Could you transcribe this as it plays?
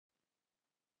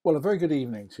Well, a very good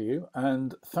evening to you,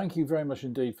 and thank you very much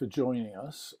indeed for joining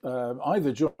us.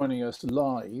 Either joining us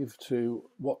live to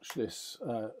watch this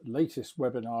latest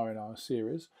webinar in our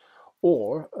series,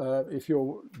 or if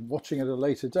you're watching at a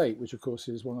later date, which of course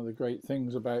is one of the great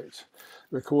things about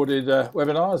recorded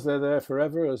webinars, they're there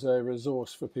forever as a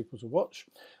resource for people to watch.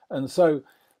 And so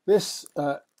this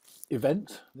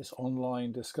event, this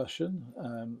online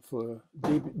discussion for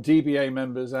DBA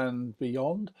members and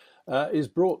beyond, is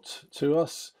brought to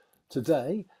us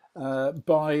today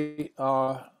by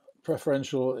our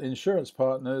preferential insurance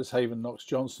partners, Haven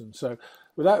Knox-Johnston. So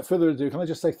without further ado, can I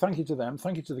just say thank you to them,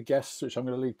 thank you to the guests, which I'm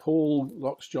going to leave Paul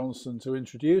Knox-Johnston to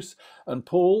introduce. And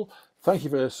Paul, thank you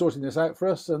for sorting this out for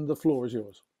us, and the floor is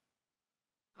yours.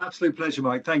 Absolute pleasure,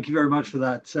 Mike. Thank you very much for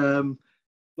that.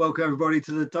 Welcome everybody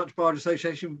to the Dutch Barge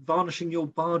Association Varnishing Your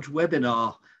Barge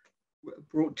webinar,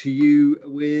 brought to you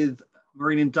with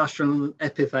Marine Industrial and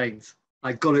Epifanes.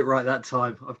 I got it right that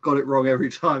time. I've got it wrong every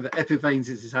time, but Epifanes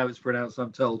is how it's pronounced,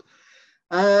 I'm told.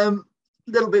 A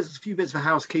few bits of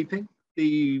housekeeping.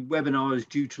 The webinar is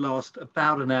due to last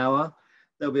about an hour.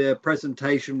 There'll be a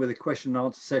presentation with a question and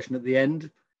answer session at the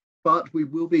end, but we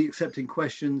will be accepting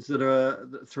questions that are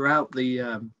throughout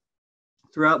the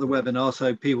webinar,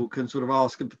 so people can sort of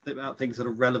ask about things that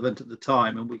are relevant at the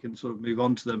time, and we can sort of move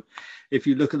on to them. If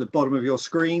you look at the bottom of your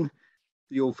screen,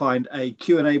 you'll find a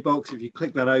Q&A box. If you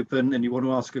click that open and you want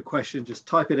to ask a question, just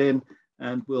type it in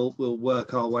and we'll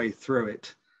work our way through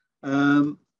it.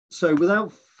 So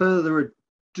without further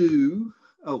ado,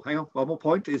 oh, hang on, one more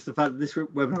point is the fact that this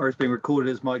webinar is being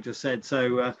recorded, as Mike just said,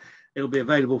 so it'll be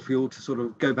available for you all to sort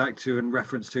of go back to and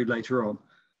reference to later on.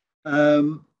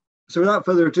 So without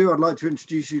further ado, I'd like to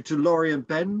introduce you to Laurie and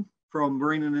Ben from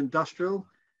Marine and Industrial,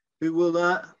 who will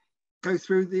go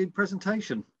through the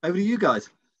presentation. Over to you guys.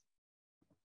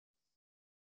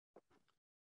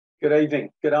 Good evening,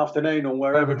 good afternoon, or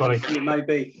wherever you may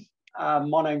be.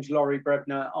 My name's Laurie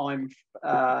Brebner. I'm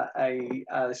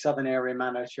a Southern Area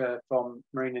Manager from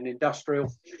Marine and Industrial.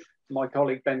 My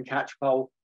colleague Ben Catchpole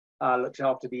looks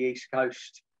after the East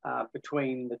Coast.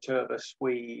 Between the two of us,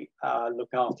 we look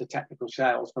after technical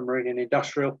sales for Marine and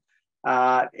Industrial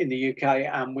in the UK,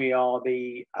 and we are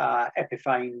the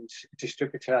Epifanes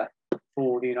distributor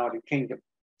for the United Kingdom.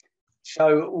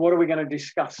 So what are we going to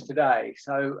discuss today?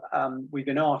 So we've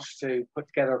been asked to put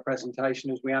together a presentation.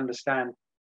 As we understand,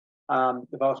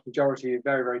 the vast majority are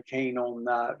very, very keen on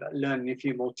learning a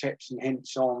few more tips and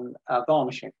hints on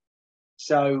varnishing.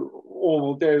 So all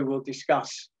we'll do, we'll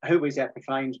discuss who is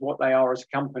Epifanes, what they are as a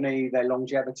company, their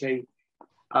longevity,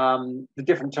 the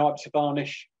different types of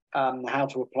varnish, how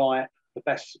to apply it, the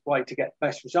best way to get the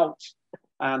best results,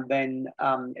 and then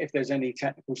if there's any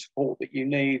technical support that you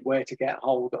need, where to get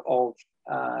hold of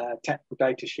technical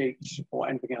data sheets or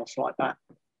anything else like that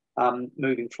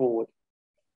moving forward.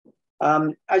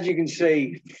 As you can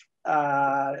see,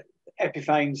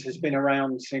 Epifanes has been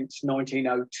around since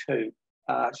 1902.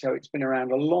 So it's been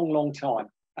around a long, long time.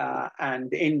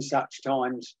 And in such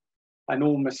times,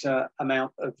 enormous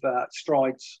amount of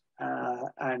strides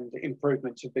and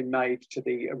improvements have been made to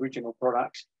the original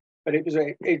products. But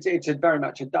it's very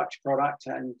much a Dutch product.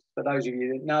 And for those of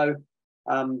you that know,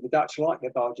 the Dutch like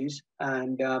their barges,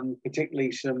 and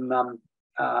particularly so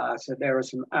there are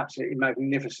some absolutely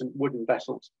magnificent wooden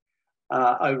vessels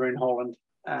over in Holland.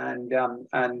 And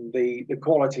the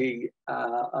quality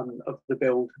of the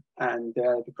build and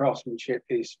the craftsmanship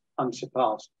is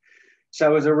unsurpassed.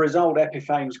 So as a result,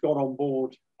 Epifanes got on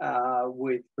board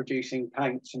with producing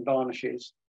paints and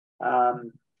varnishes,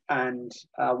 and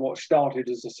what started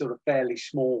as a sort of fairly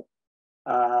small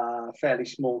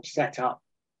setup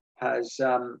has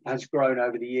grown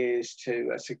over the years to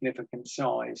a significant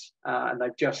size, and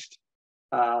they've just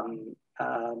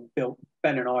built.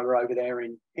 Ben and I were over there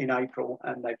in April,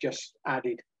 and they've just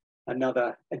added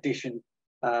another addition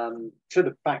to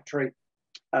the factory,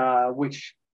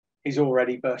 which is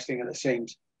already bursting at the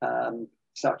seams,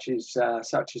 such is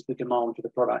the demand for the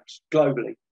products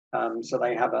globally. So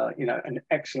they have an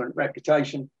excellent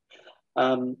reputation,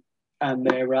 and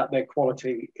their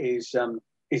quality is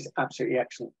absolutely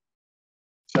excellent.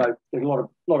 So there's a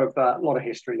lot of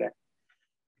history there.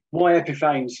 Why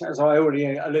Epifanes? As I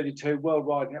already alluded to,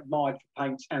 worldwide admired for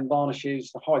paints and varnishes.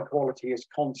 The high quality is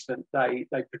constant. They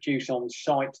produce on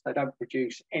site. They don't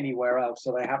produce anywhere else,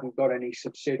 so they haven't got any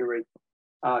subsidiary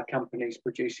companies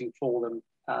producing for them.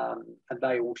 And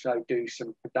they also do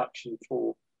some production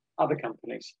for other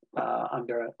companies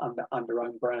under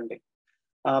own branding.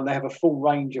 They have a full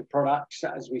range of products,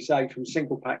 as we say, from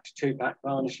single pack to 2-pack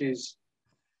varnishes,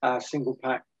 single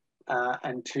pack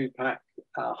and 2-pack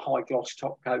high gloss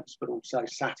top coats, but also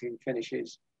satin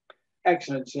finishes.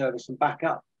 Excellent service and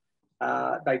backup.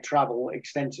 They travel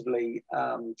extensively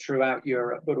throughout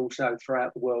Europe, but also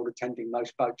throughout the world, attending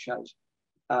most boat shows.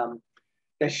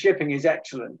 Their shipping is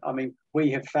excellent. I mean,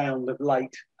 we have found of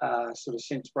late, sort of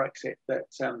since Brexit, that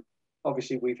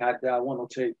obviously we've had one or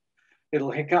two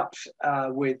little hiccups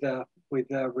with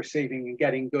receiving and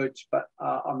getting goods, but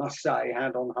I must say,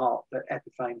 hand on heart, that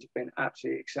Epifanes have been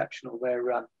absolutely exceptional.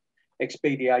 Their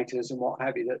expediators and what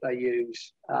have you that they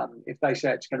use, if they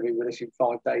say it's going to be with us in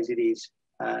 5 days, it is,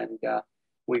 and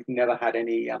we've never had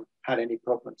any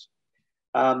problems.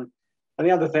 And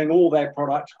the other thing, all their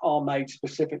products are made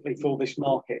specifically for this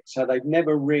market, so they've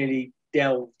never really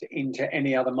delved into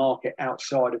any other market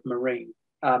outside of marine.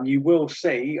 You will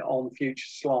see on future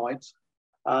slides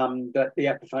that the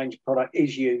Epifanes product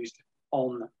is used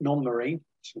on non-marine,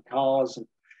 some cars and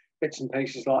bits and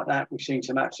pieces like that. We've seen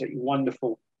some absolutely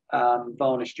wonderful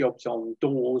varnish jobs on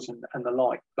doors and the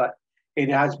like, but it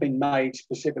has been made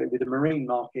specifically with the marine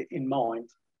market in mind.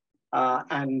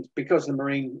 And because the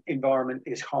marine environment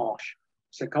is harsh,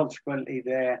 so consequently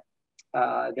their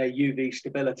UV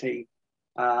stability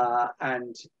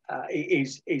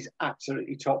is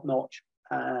absolutely top notch.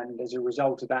 And as a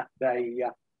result of that, they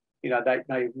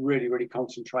really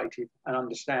concentrated and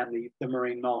understand the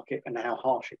marine market and how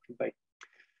harsh it can be.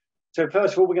 So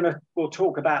first of all, we'll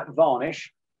talk about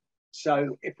varnish.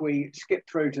 So if we skip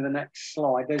through to the next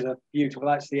slide, there's a beautiful,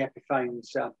 that's the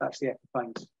Epifanes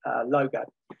logo.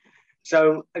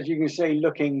 So as you can see,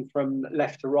 looking from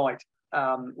left to right,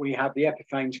 we have the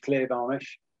Epifanes clear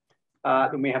varnish.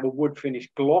 Then we have a wood finish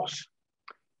gloss.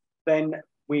 Then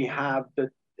we have the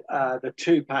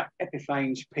 2-pack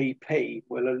Epifanes PP.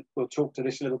 We'll talk to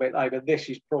this a little bit later. This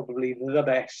is probably the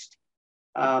best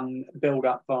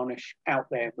build-up varnish out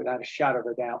there, without a shadow of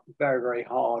a doubt. Very, very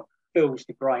hard, fills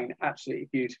the grain absolutely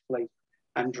beautifully,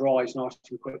 and dries nice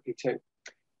and quickly too.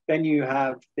 Then you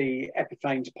have the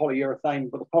Epifanes polyurethane,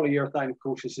 but the polyurethane, of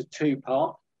course, is a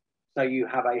 2-part. So you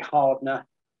have a hardener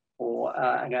or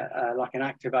like an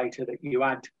activator that you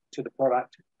add to the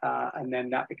product, and then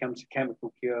that becomes a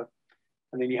chemical cure.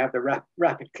 And then you have the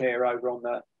rapid clear over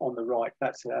on the right.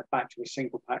 That's back to a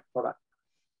single pack product.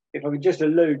 If I could just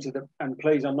allude to and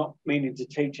please, I'm not meaning to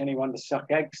teach anyone to suck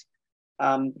eggs.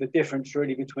 The difference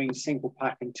really between single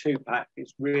pack and 2-pack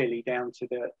is really down to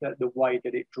the way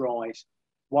that it dries.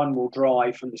 One will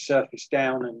dry from the surface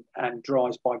down and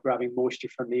dries by grabbing moisture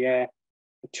from the air.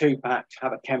 The 2-packs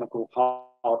have a chemical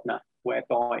hardener,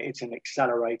 whereby it's an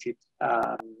accelerated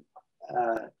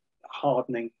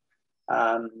hardening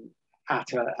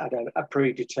at a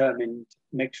predetermined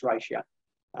mix ratio.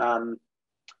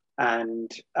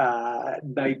 And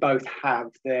they both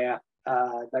have their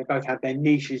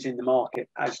niches in the market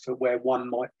as to where one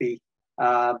might be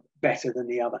better than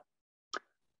the other.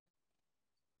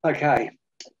 Okay,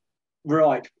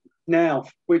 right. Now,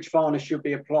 which varnish should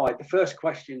be applied? The first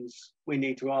questions we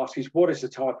need to ask is, what is the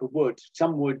type of wood?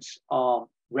 Some woods are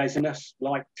resinous,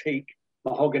 like teak,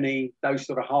 mahogany, those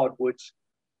sort of hard woods.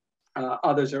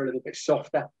 Others are a little bit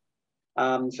softer.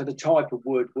 So the type of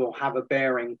wood will have a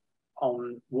bearing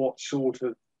on what sort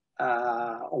of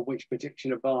or which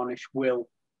particular varnish will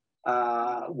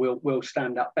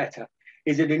stand up better.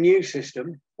 Is it a new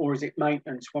system or is it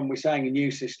maintenance? When we're saying a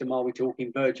new system, are we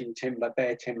talking virgin timber,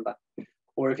 bare timber?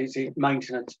 Or if it's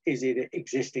maintenance, is it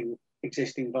existing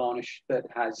varnish that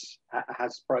has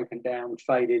broken down,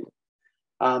 faded?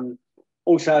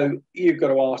 Also, you've got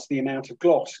to ask the amount of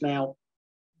gloss. Now,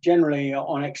 generally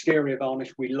on exterior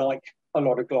varnish, we like a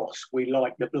lot of gloss. We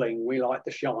like the bling, we like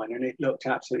the shine, and it looked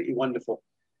absolutely wonderful.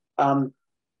 Down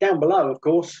below, of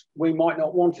course, we might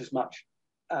not want as much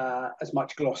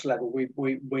gloss level. We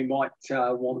might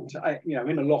want,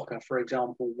 in a locker, for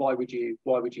example, why would you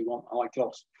want high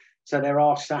gloss? So there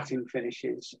are satin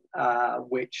finishes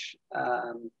which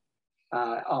are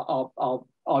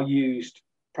used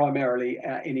primarily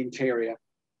in interior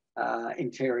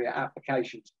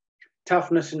applications.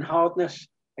 Toughness and hardness,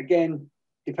 again,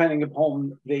 depending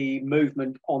upon the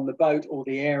movement on the boat or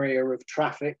the area of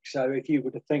traffic. So if you were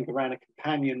to think around a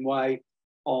companionway,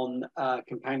 on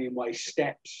companionway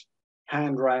steps,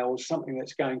 handrails, something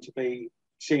that's going to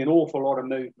see an awful lot of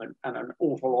movement and an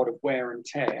awful lot of wear and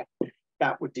tear,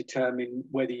 that would determine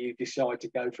whether you decide to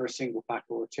go for a single pack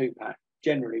or a 2-pack.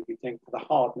 Generally, we think for the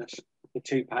hardness, the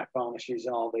 2-pack varnishes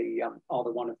are the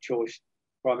one of choice,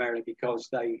 primarily because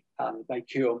they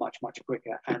cure much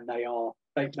quicker, and they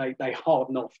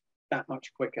harden off that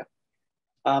much quicker.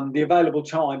 The available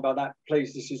time, by that,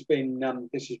 please, this has been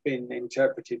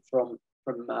interpreted from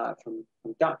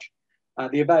Dutch.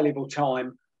 The available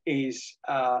time is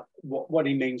what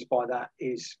he means by that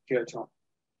is cure time,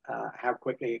 how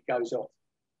quickly it goes off.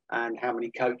 and how many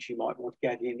coats you might want to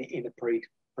get in a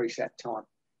preset time.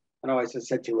 And as I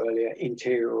said to you earlier,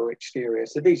 interior or exterior.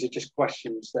 So these are just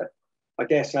questions that I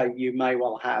dare say you may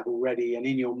well have already, and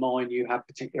in your mind you have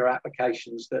particular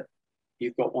applications that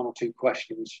you've got one or two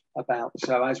questions about.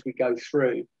 So as we go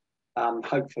through,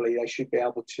 hopefully they should be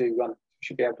able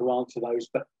to answer those.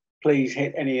 But please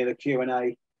hit any of the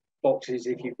Q&A boxes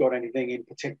if you've got anything in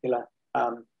particular.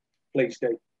 Please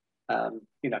do,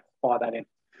 fire that in.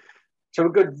 So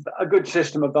a good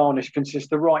system of varnish consists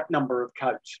of the right number of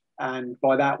coats, and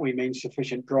by that we mean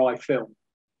sufficient dry film.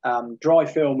 Dry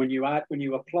film, when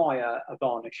you apply a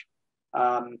varnish,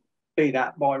 be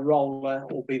that by roller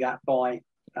or be that by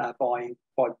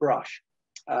brush,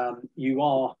 you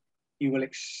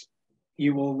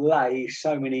will lay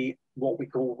so many what we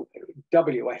call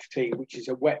WFT, which is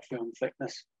a wet film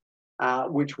thickness,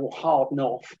 which will harden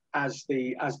off as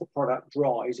the product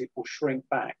dries. It will shrink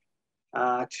back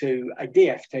to a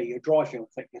DFT, a dry film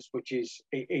thickness, which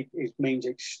means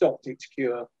it's stopped its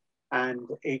cure and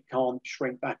it can't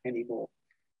shrink back anymore.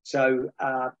 So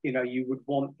you would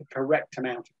want the correct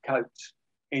amount of coats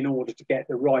in order to get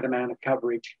the right amount of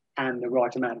coverage and the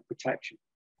right amount of protection.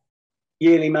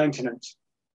 Yearly maintenance.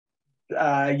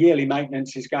 Yearly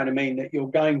maintenance is going to mean that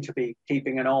you're going to be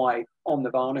keeping an eye on the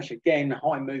varnish. Again,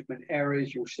 high movement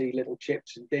areas, you'll see little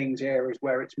chips and dings, areas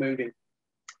where it's moving,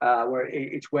 where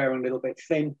it's wearing a little bit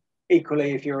thin.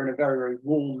 Equally, if you're in a very, very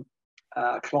warm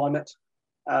climate,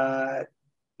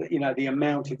 the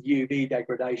amount of UV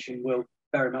degradation will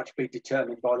very much be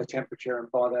determined by the temperature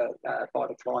and by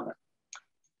the climate.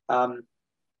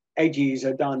 Edges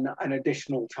are done an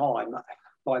additional time.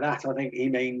 By that, I think he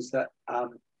means that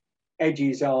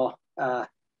edges are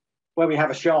where we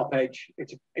have a sharp edge.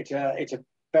 It's a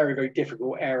very, very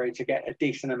difficult area to get a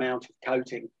decent amount of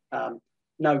coating.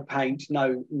 No paint,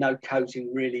 no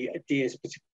coating really adheres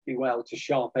particularly well to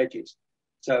sharp edges.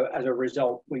 So as a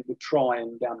result, we would try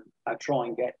and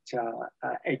get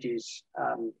edges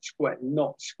square,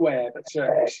 not square, but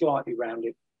certainly slightly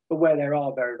rounded. But where there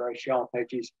are very, very sharp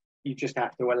edges, you just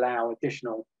have to allow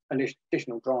additional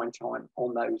drying time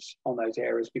on those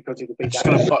areas, because it'll be. Just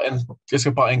going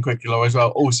to butt in quickly, Laurie, as well.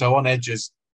 Also on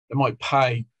edges, it might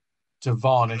pay to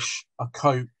varnish a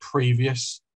coat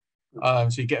previous, so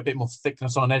you get a bit more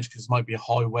thickness on an edge, because it might be a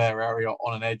high wear area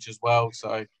on an edge as well.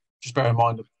 So just bear in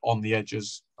mind on the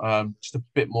edges, just a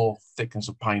bit more thickness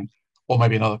of paint, or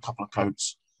maybe another couple of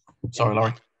coats. Sorry,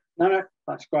 Laurie. No,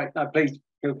 that's great. No, please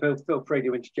feel free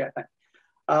to interject there.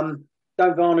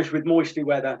 Don't varnish with moisty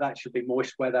weather. That should be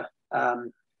moist weather.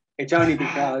 It's only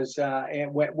because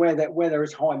where there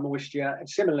is high moisture. And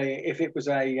similarly, if it was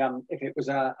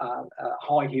a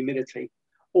high humidity,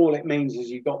 all it means is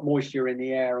you've got moisture in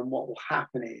the air, and what will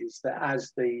happen is that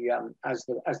as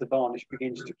the varnish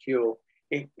begins to cure,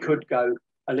 it could go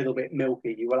a little bit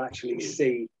milky. You will actually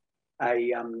see a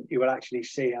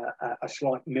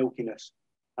slight milkiness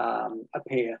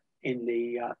appear in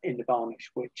the varnish,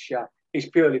 which is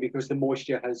purely because the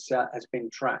moisture has been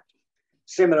trapped.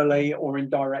 Similarly, or in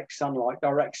direct sunlight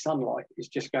is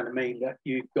just going to mean that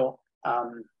you've got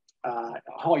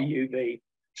high UV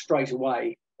straight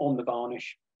away on the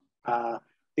varnish.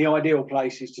 The ideal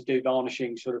place is to do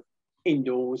varnishing sort of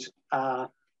indoors,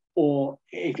 or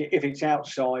if it's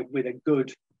outside with a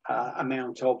good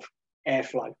amount of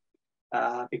airflow,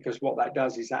 because what that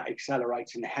does is that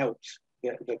accelerates and helps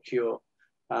the cure.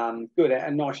 Good,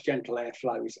 a nice gentle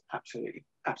airflow is absolutely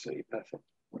perfect.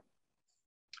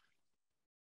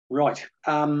 Right.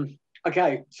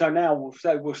 Okay. So now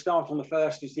we'll start on the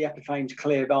first. Is the Epifanes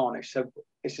clear varnish. So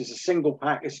this is a single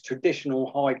pack. It's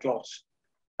traditional high gloss.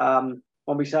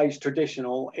 When we say it's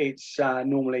traditional, it's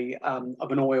normally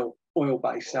of an oil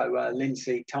base. So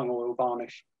linseed tung oil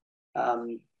varnish.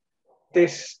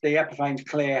 The Epifanes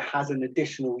Clear has an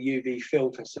additional UV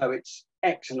filter, so it's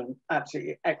excellent,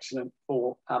 absolutely excellent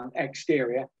for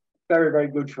exterior. Very, very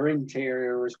good for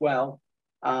interior as well.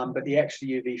 But the extra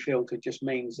UV filter just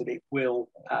means that it will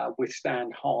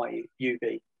withstand high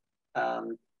UV.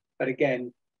 But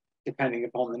again, depending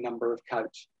upon the number of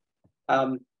coats.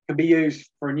 Can be used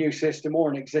for a new system or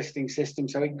an existing system,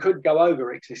 so it could go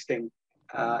over existing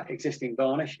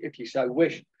varnish if you so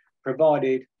wish,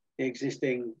 provided the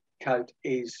existing coat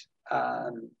is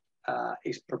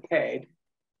prepared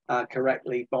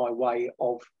correctly by way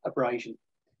of abrasion,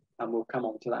 and we'll come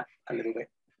on to that a little bit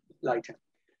later.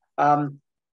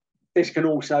 This can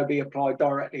also be applied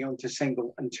directly onto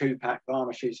single and two pack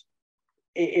varnishes.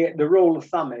 The rule of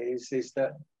thumb is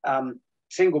that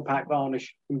single pack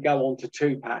varnish can go onto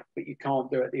two pack, but you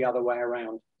can't do it the other way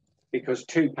around, because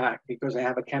two pack, because they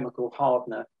have a chemical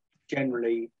hardener,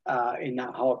 generally in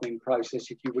that hardening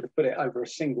process, if you were to put it over a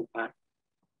single pack,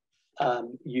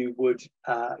 you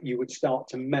would start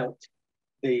to melt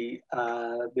the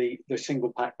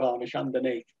single pack varnish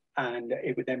underneath, and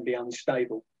it would then be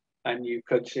unstable, and you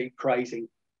could see crazing,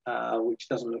 which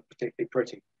doesn't look particularly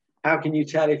pretty. How can you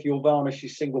tell if your varnish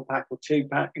is single pack or two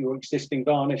pack, your existing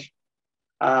varnish?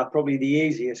 Probably the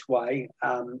easiest way,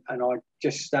 and I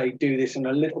just say do this in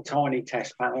a little tiny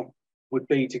test panel, would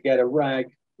be to get a rag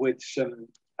with some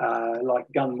like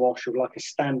gun wash or like a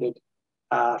standard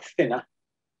thinner,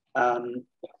 and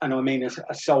I mean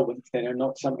a solvent thinner,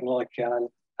 not something like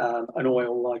an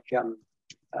oil like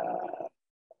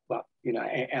well, you know,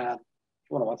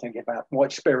 what am I thinking about?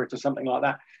 White spirit or something like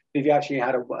that. If you actually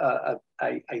had a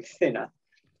thinner,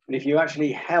 and if you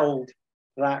actually held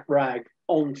that rag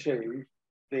onto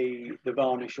the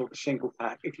varnish or the single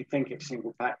pack, if you think it's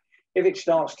single pack, if it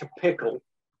starts to pickle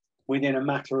within a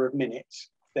matter of minutes,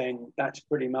 then that's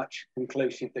pretty much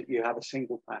conclusive that you have a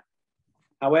single pack.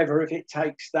 However, if it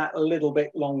takes that a little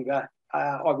bit longer,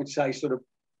 I would say sort of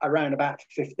around about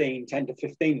 10 to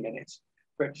 15 minutes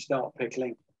for it to start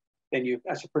pickling, then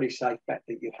that's a pretty safe bet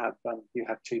that you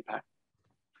have two pack.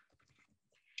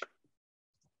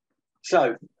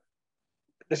 So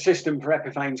the system for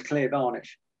Epifanes clear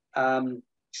varnish.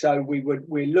 So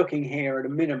we're looking here at a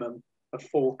minimum of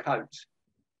 4 coats.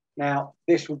 Now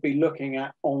this would be looking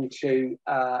at onto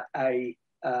a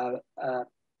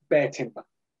bare timber.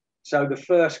 So the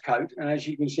first coat, and as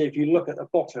you can see, if you look at the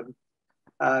bottom,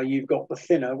 you've got the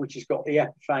thinner, which has got the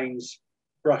Epifanes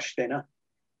brush thinner,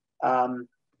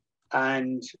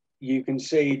 and you can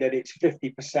see that it's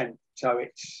 50%. So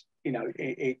it's, you know,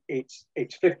 it's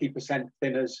 50%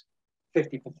 thinners,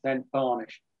 50%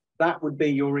 varnish. That would be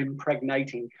your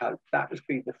impregnating coat. That would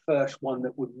be the first one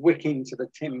that would wick into the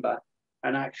timber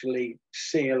and actually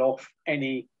seal off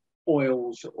any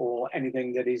oils or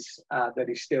anything that is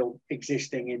still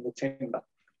existing in the timber.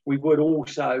 We would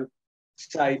also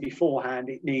say beforehand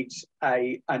it needs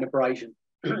an abrasion,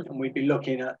 and we'd be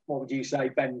looking at, what would you say,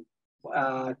 Ben,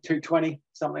 220,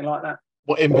 something like that?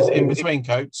 What, in between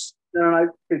coats? No,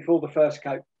 before the first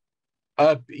coat.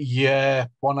 Yeah,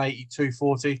 180,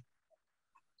 240.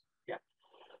 Yeah.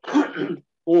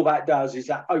 All that does is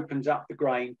that opens up the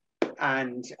grain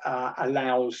and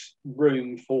allows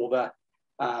room for the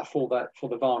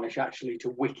varnish actually to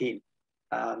wick in.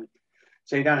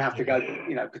 So you don't have to go,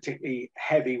 you know, particularly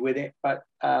heavy with it, but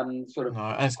sort of.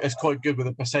 No, and it's quite good with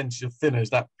a percentage of thinners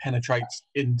that penetrates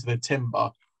into the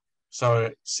timber, so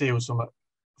it seals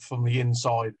from the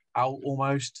inside out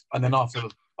almost, and then after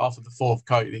the fourth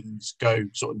coat, it can just go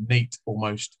sort of neat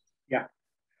almost. Yeah.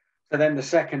 So then the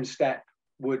second step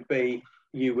would be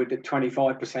you would do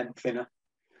 25% thinner.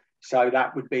 So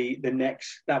that would be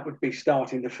that would be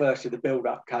starting the first of the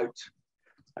build-up coats.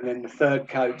 And then the third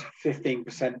coat,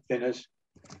 15% thinners.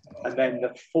 And then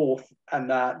the fourth, and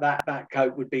that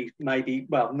coat would be maybe,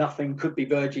 well, nothing, could be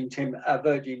virgin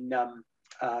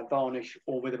varnish,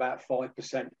 or with about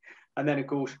 5%. And then, of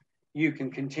course, you can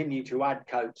continue to add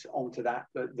coats onto that.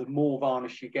 But the more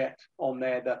varnish you get on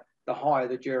there, the higher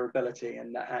the durability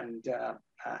and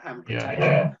protection.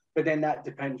 Yeah. But then that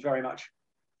depends very much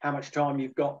how much time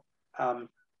you've got, how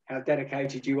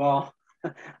dedicated you are,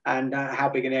 and how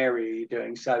big an area you're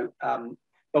doing. So,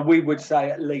 but we would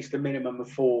say at least a minimum of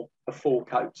four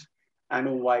coats, and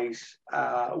always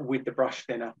with the brush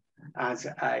thinner as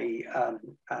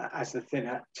the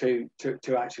thinner to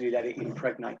actually let it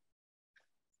impregnate.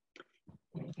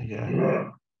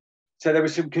 Yeah. So there were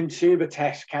some consumer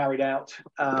tests carried out,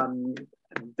 and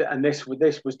this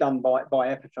was done by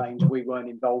Epifanes. We weren't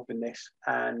involved in this,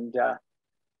 and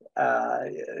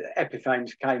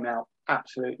Epifanes came out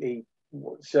absolutely,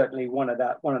 certainly one of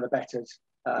the betters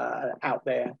out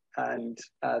there, and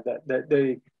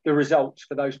the results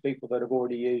for those people that have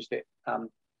already used it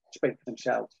speak for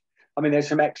themselves. I mean, there's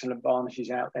some excellent varnishes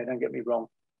out there, don't get me wrong.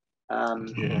 But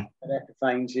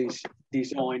Epifanes is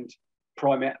designed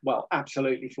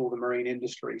absolutely for the marine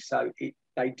industry, so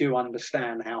they do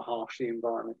understand how harsh the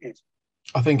environment is.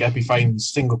 I think Epifanes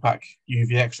single pack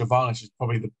UV extra varnish is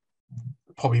probably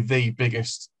the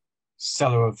biggest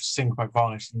seller of single pack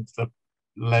varnish into the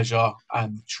leisure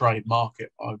and trade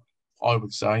market. I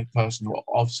would say personally, what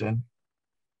I've seen,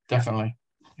 definitely.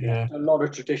 Yeah. A lot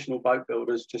of traditional boat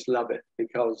builders just love it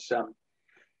because,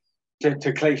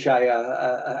 to cliche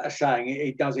a saying,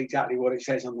 it does exactly what it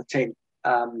says on the tin.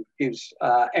 Gives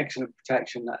excellent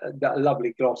protection, a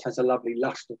lovely gloss, has a lovely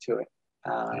luster to it.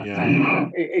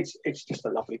 And it's just a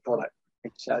lovely product.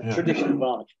 It's traditional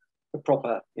varnish, the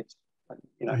proper. It's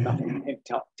nothing in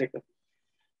top particular.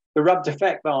 The rubbed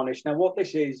effect varnish. Now, what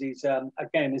this is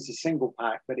again, it's a single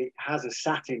pack, but it has a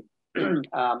satin, and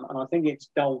I think it's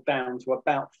dulled down to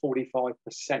about 45%.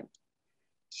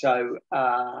 So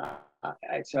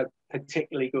it's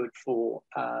particularly good for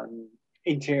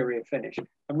interior finish,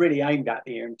 and really aimed at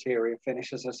the interior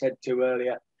finish, as I said to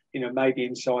earlier. Maybe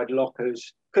inside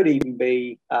lockers, could even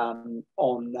be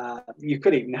you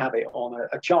could even have it on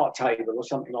a chart table or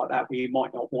something like that, where you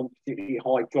might not want particularly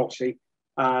high glossy,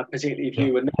 particularly if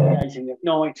you were navigating at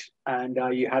night and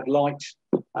you had lights.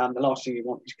 The last thing you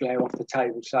want is glare off the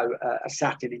table. So a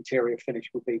satin interior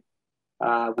finish would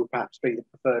perhaps be the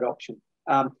preferred option.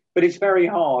 But it's very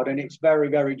hard and it's very,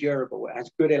 very durable. It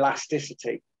has good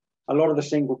elasticity. A lot of the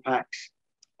single packs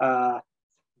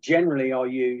generally are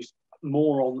used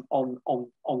more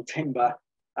on timber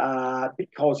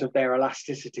because of their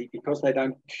elasticity, because they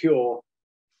don't cure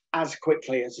as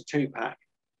quickly as a 2-pack.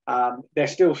 They're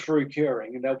still through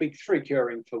curing, and they'll be through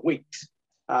curing for weeks,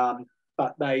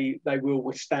 but they will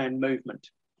withstand movement,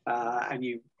 and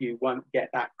you won't get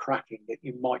that cracking that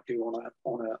you might do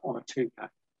on a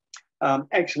 2-pack.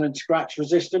 Excellent scratch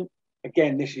resistant.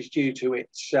 Again, this is due to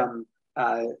its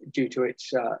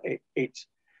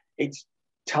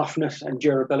toughness and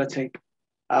durability.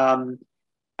 And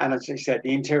as I said,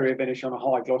 the interior finish on a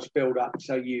high gloss build up.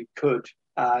 So you could,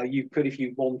 if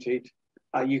you wanted,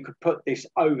 you could put this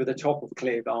over the top of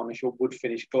clear varnish or wood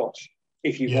finish gloss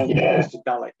if you wanted to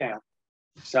dull it down.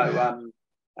 So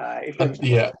if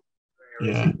actually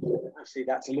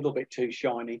that's a little bit too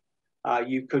shiny,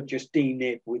 you could just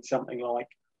denib with something like,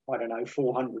 I don't know,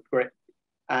 400 grit,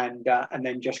 and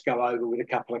then just go over with a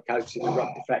couple of coats of the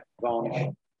rubbed effect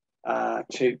varnish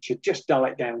to just dull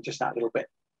it down just that little bit.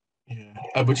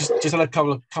 Yeah, we just had a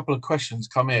couple of questions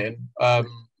come in.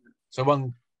 So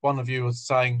one of you was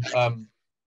saying,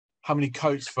 how many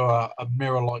coats for a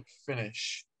mirror-like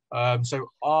finish? So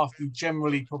after, you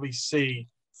generally probably see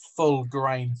full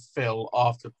grain fill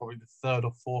after probably the 3rd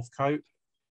or 4th coat,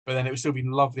 but then it would still be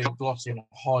lovely and glossy and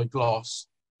high gloss.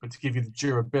 But to give you the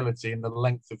durability and the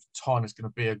length of time, it's going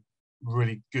to be a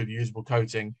really good usable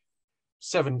coating.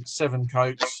 Seven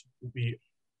coats would be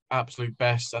absolute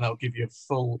best, and that'll give you a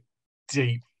full,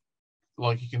 deep,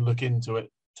 like you can look into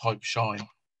it type shine.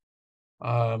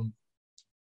 Also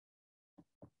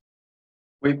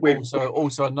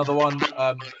another one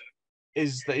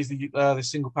is the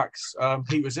single packs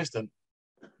heat resistant.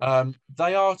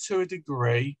 They are to a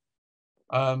degree,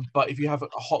 but if you have a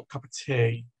hot cup of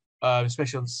tea,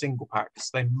 especially on single packs,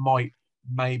 they might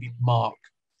maybe mark,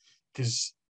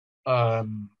 because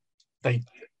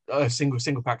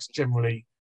single packs generally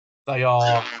they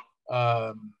are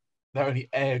they're only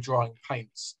air drying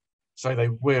paints, so they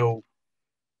will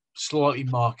slightly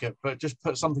mark it, but just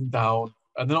put something down,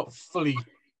 and they're not fully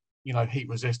heat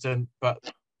resistant. But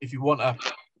if you want a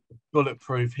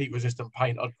bulletproof heat resistant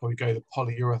paint, I'd probably go the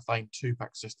polyurethane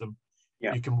 2-pack system.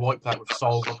 You can wipe that with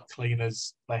solvent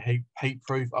cleaners. They heat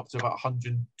proof up to about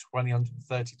 120,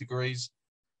 130 degrees.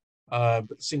 But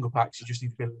the single packs, you just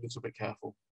need to be a little bit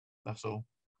careful. That's all.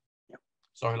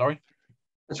 Sorry, Laurie.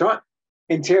 That's right.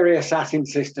 Interior satin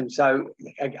system. So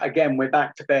again, we're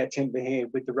back to bare timber here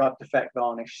with the rubbed effect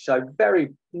varnish. So very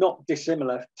not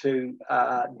dissimilar to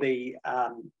the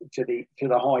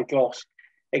high gloss,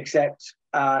 except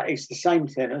it's the same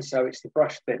thinner. So it's the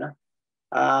brush thinner.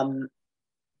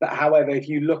 But however, if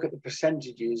you look at the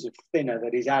percentages of thinner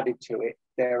that is added to it,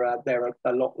 they're a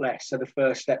lot less. So the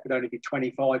first step would only be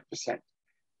 25%.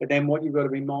 But then what you've got to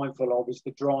be mindful of is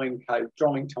the drying time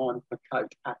per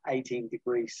coat at 18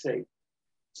 degrees C.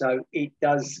 So it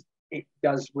does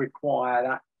require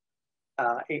that.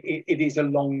 It is a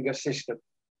longer system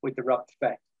with the rubbed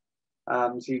effect.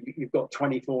 So you've got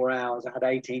 24 hours at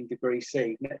 18 degrees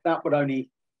C. That will only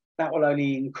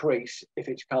increase if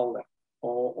it's colder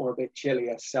or a bit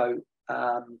chillier. So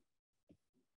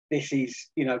this is,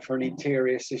 for an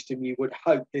interior system, you would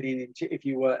hope that if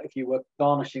you were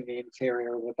varnishing the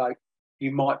interior of a boat,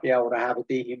 you might be able to have a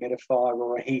dehumidifier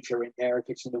or a heater in there if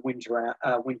it's in the winter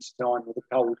time with the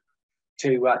cold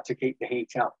to keep the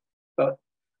heat up. But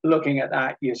looking at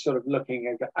that, you're sort of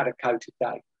looking at a coat a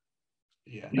day.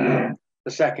 Yeah.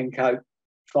 The second coat,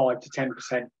 5 to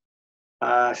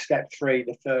 10%. Step 3,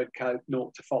 the third coat,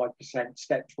 0 to 5%.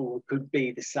 Step 4 could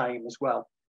be the same as well.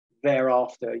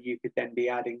 Thereafter, you could then be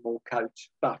adding more coats,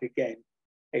 but again,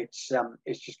 it's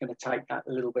just going to take that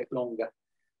a little bit longer.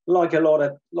 Like a lot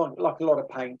of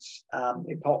paints,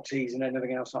 epoxies and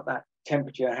anything else like that,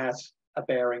 temperature has a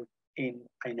bearing in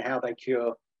how they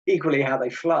cure, equally how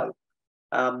they flow.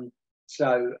 The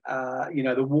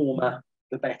warmer,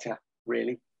 the better,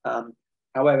 really.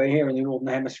 However, here in the Northern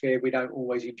Hemisphere, we don't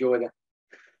always enjoy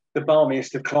the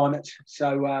balmiest of climates.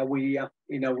 So we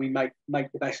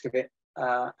make the best of it,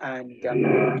 and we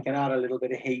can add a little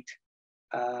bit of heat,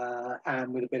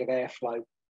 and with a bit of airflow,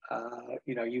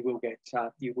 you will get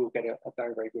a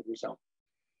very, very good result.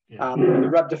 Yeah. The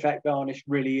rub defect varnish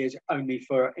really is only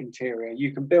for interior.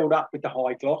 You can build up with the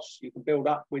high gloss. You can build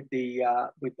up with the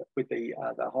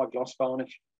high gloss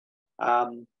varnish.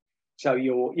 So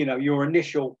your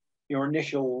initial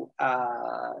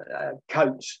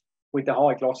coats with the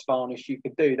high gloss varnish, you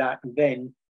could do that and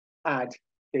then add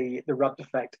the rub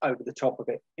defect over the top of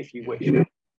it if you wish.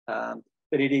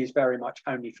 But it is very much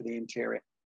only for the interior.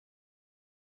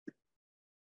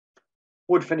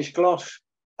 Wood finish gloss.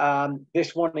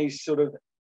 This one is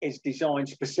designed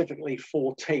specifically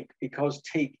for teak, because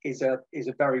teak is a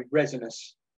very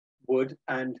resinous wood,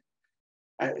 and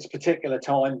at this particular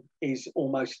time is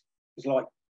like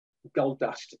gold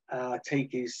dust.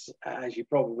 Teak is, as you're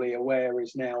probably aware,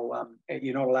 is now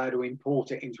you're not allowed to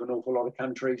import it into an awful lot of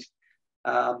countries.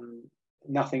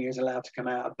 Nothing is allowed to come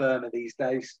out of Burma these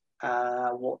days.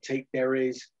 What teak there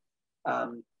is,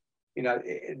 they're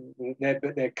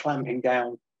clamping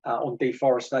down on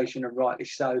deforestation, and rightly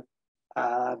so.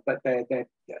 But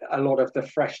a lot of the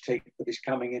fresh teak that is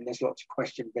coming in, there's lots of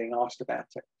questions being asked about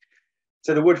it.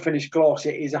 So the wood finish gloss,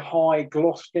 it is a high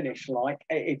gloss finish,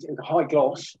 it's a high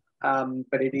gloss,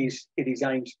 but it is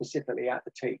aimed specifically at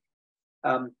the teak.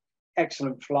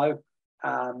 Excellent flow,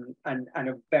 and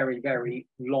a very, very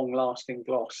long lasting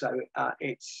gloss. So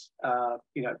it's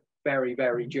very,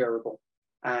 very durable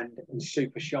and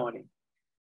super shiny.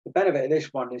 The benefit of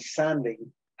this one is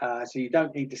sanding, so you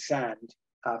don't need to sand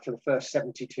for the first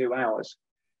 72 hours,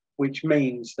 which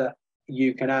means that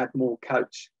you can add more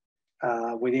coats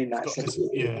within that.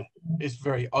 It's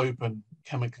very open,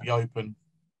 chemically open,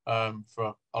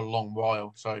 for a long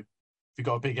while. So if you've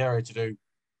got a big area to do,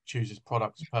 choose this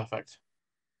product. Perfect.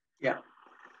 Yeah.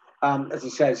 As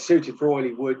it says, suited for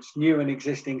oily woods, new and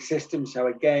existing systems. So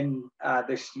again,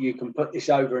 you can put this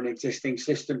over an existing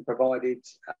system, provided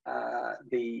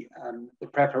the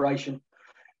preparation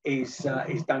is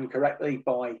done correctly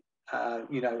by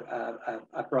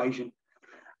abrasion.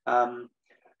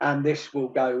 And this will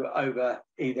go over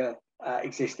either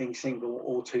existing single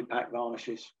or 2-pack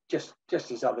varnishes, just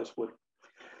as others would.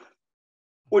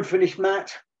 Wood finish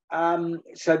matte.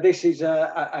 So this is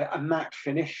a matte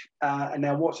finish. And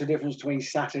now what's the difference between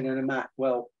satin and a matte?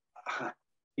 Well,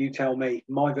 you tell me.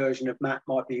 My version of matte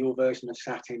might be your version of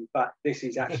satin, but this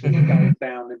is actually going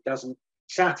down and doesn't.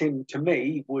 Satin to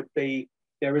me would be,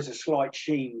 there is a slight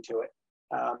sheen to it.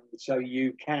 So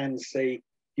you can see,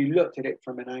 if you looked at it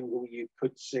from an angle, you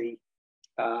could see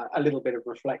a little bit of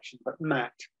reflection, but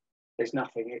matte, there's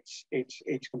nothing.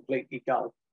 It's completely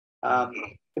dull. But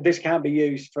this can be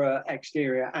used for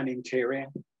exterior and interior,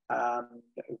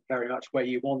 very much where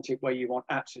you want it, where you want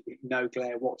absolutely no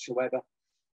glare whatsoever.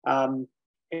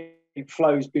 It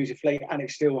flows beautifully, and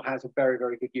it still has a very,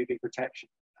 very good UV protection.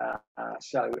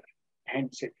 So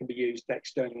hence it can be used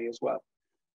externally as well.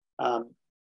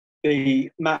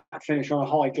 The matte finish on a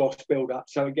high gloss build-up.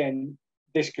 So again,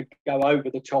 this could go over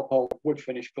the top of wood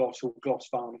finish gloss or gloss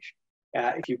varnish,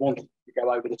 if you wanted to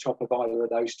go over the top of either of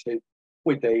those two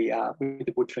with the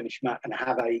wood finish matte and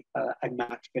have a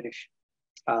matte finish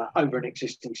over an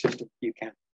existing system. You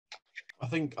can. I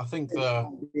think the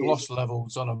gloss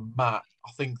levels on a matte,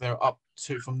 I think they're up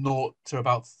to from 0 to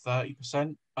about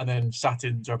 30%, and then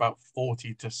satins are about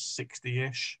 40 to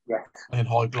 60-ish. Yeah. And then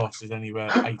high gloss is anywhere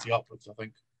 80 upwards, I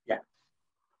think. Yeah.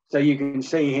 So you can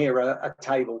see here a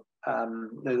table.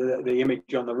 The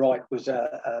image on the right was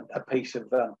a piece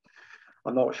of,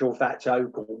 I'm not sure if that's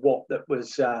oak or what, that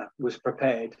was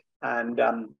prepared and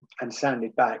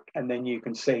sanded back, and then you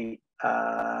can see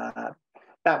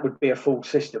that would be a full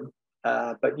system,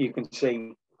 but you can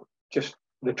see just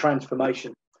the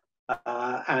transformation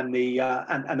and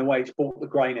the way it's brought the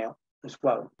grain out as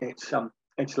well. It's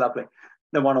lovely.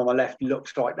 The one on the left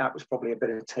looks like that was probably a bit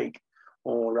of teak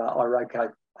or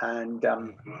Iroko, and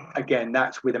again,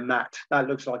 that's with a matte. That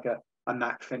looks like a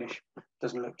matte finish.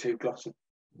 Doesn't look too glossy.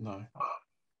 No.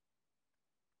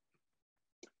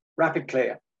 Rapid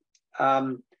clear.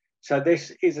 So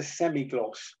this is a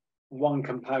semi-gloss, one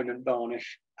component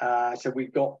varnish. So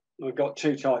we've got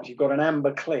two types. You've got an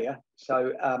amber clear.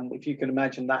 So if you can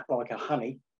imagine that like a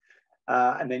honey,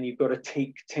 and then you've got a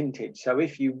teak tinted. So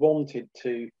if you wanted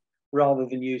to, rather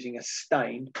than using a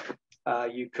stain,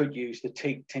 you could use the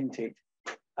teak tinted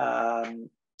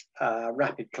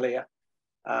rapid clear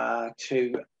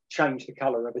to change the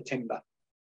colour of a timber.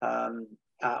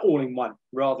 All in one,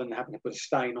 rather than having to put a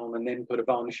stain on and then put a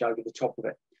varnish over the top of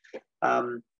it.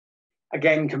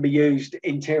 Again, can be used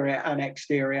interior and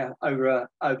exterior over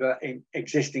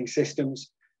existing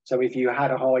systems. So if you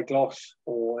had a high gloss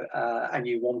or and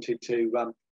you wanted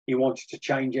to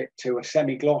change it to a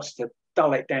semi-gloss to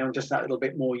dull it down just that little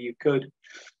bit more, you could.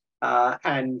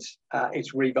 And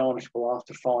it's revarnishable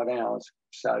after 5 hours.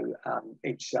 So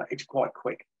it's quite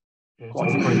quick. Yeah,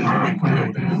 it's a very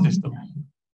quick building system.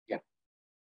 Yeah.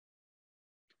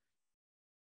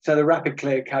 So the rapid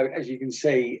clear coat, as you can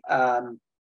see,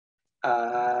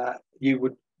 you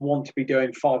would want to be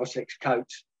doing 5 or 6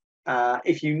 coats.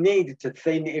 If you needed to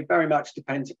thin, it very much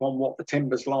depends upon what the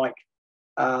timber's like,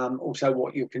 also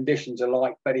what your conditions are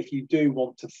like. But if you do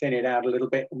want to thin it out a little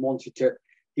bit and wanted to,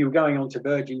 if you were going onto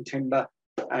virgin timber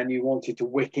and you wanted to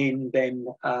wick in, then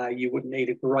you wouldn't need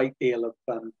a great deal of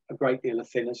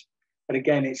thinners. But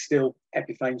again, it's still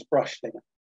Epifanes brush thinner.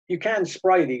 You can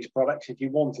spray these products if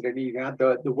you wanted it, and you had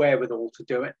the wherewithal to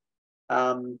do it.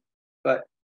 But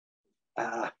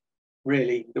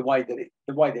really, the way that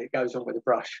it goes on with the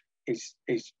brush is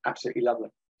absolutely lovely.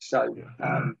 So,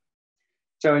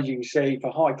 so as you can see,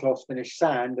 for high gloss finish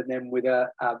sand, and then with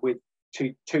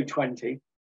 220,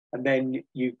 and then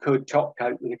you could top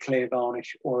coat with a clear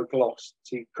varnish or a gloss.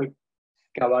 So you could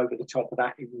go over the top of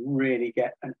that and really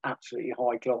get an absolutely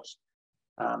high gloss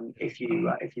if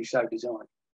you so desire.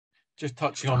 Just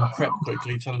touching on prep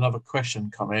quickly, to another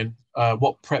question come in.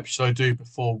 What prep should I do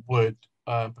before wood,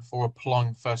 before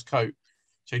applying the first coat?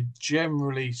 So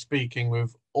generally speaking,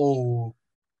 with all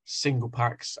single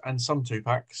packs and some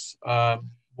 2-packs,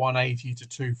 180 to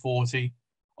 240.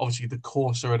 Obviously, the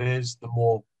coarser it is, the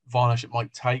more varnish it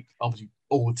might take. Obviously,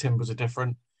 all the timbers are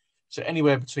different. So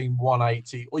anywhere between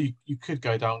 180, or you could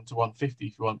go down to 150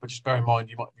 if you want, but just bear in mind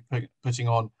you might be putting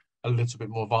on a little bit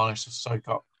more varnish to soak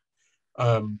up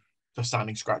the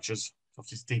standing scratches.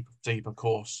 Obviously, it's deeper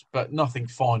coarse, but nothing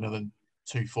finer than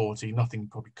 240, nothing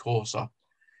probably coarser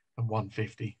than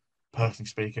 150, personally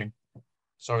speaking.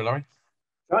 Sorry, Laurie.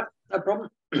 Right, no problem.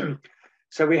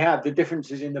 So we have the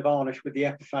differences in the varnish with the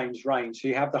Epifanes range. So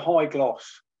you have the high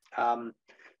gloss.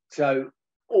 So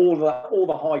all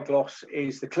the high gloss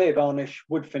is the clear varnish,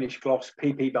 wood finish gloss,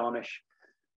 PP varnish.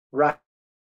 Rapid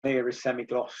clear is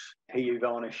semi-gloss, PU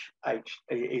varnish H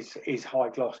is high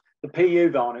gloss. The PU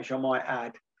varnish, I might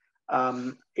add,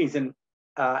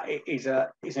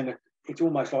 it's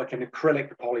almost like an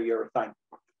acrylic polyurethane,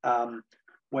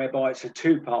 whereby it's a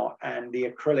 2-part, and the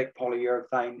acrylic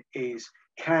polyurethane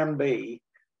can be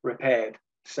repaired.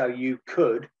 So you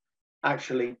could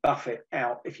actually buff it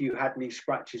out if you had any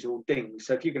scratches or dings.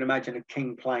 So if you can imagine a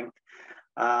king plank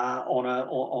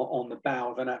on the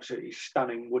bow of an absolutely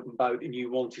stunning wooden boat, and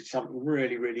you wanted something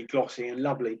really, really glossy and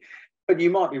lovely, but you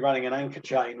might be running an anchor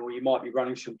chain, or you might be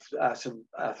running some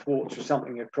thwarts or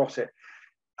something across it,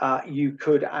 you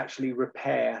could actually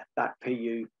repair that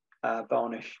PU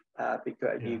varnish,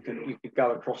 because you could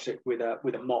go across it with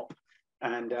a mop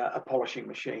and a polishing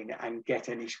machine and get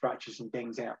any scratches and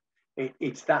dings out.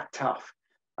 It's that tough,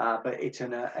 but it's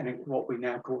what we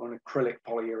now call an acrylic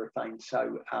polyurethane.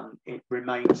 So it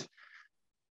remains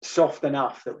soft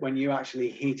enough that when you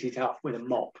actually heat it up with a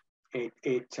mop,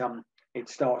 it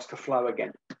starts to flow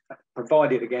again,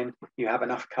 provided again you have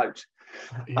enough coat.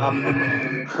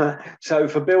 So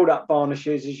for build-up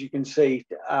varnishes, as you can see,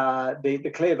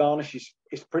 the clear varnish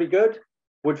is pretty good.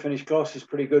 Wood finish gloss is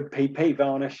pretty good. PP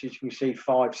varnish, as you can see,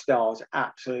 5 stars,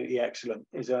 absolutely excellent.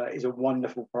 Is a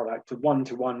wonderful product. A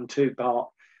 1-to-1 2-part,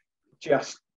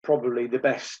 just probably the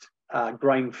best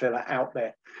grain filler out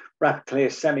there. Rapid clear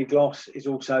semi-gloss is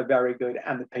also very good,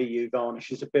 and the PU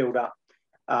varnish is a build-up.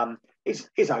 Is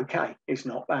okay. It's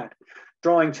not bad.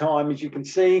 Drying time, as you can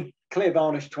see, clear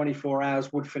varnish 24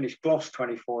 hours, wood finish gloss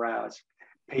 24 hours.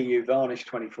 PU varnish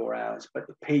 24 hours, but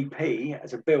the PP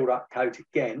as a build-up coat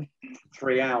again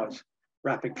 3 hours,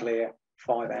 rapid clear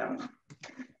 5 hours.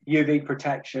 UV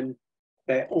protection,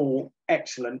 they're all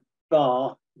excellent,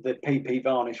 bar the PP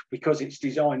varnish, because it's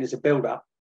designed as a build-up.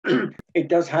 It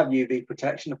does have UV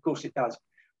protection, of course it does,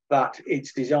 but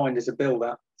it's designed as a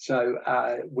build-up, so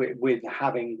with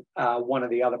having one of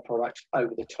the other products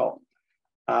over the top.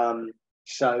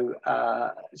 So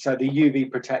the UV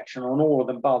protection on all of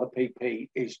them, bar the PP,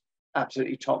 is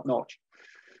absolutely top notch.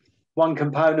 One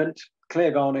component,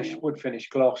 clear varnish, wood finish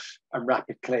gloss, and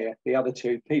rapid clear. The other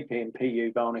two, PP and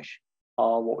PU varnish,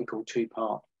 are what we call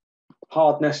 2-part.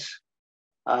 Hardness,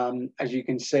 as you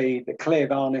can see, the clear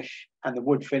varnish and the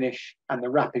wood finish and the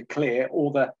rapid clear,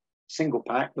 all the single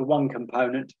pack, the one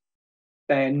component,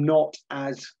 they're not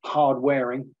as hard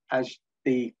wearing as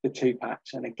the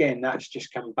 2-packs, and again that's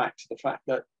just coming back to the fact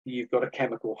that you've got a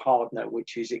chemical hardener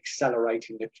which is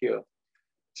accelerating the cure.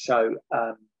 So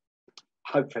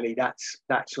hopefully that's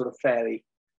sort of fairly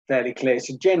clear.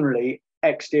 So generally,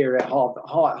 exterior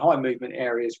high movement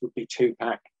areas would be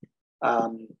 2-pack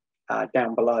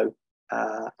down below,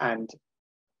 and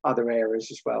other areas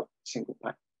as well, single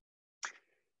pack.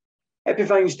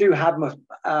 Epifanes do have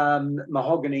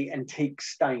mahogany and teak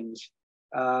stains,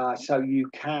 so you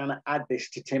can add this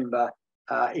to timber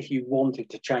if you wanted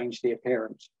to change the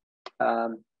appearance.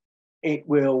 It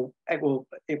will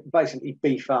basically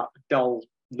beef up dull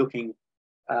looking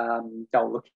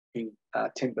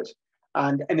timbers,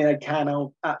 and they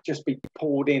can just be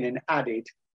poured in and added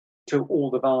to all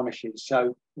the varnishes.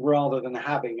 So rather than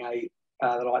having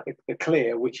like the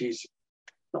clear, which is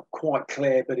not quite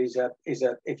clear, but is a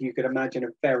if you could imagine a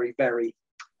very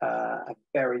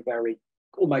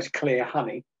almost clear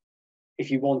honey. If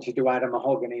you wanted to add a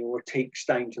mahogany or a teak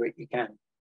stain to it, you can,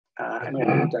 and all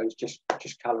you do is just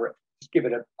colour it, just give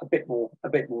it a bit more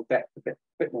depth, a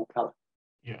bit more colour.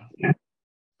 Yeah.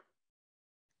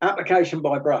 Application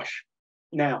by brush.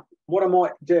 Now, what I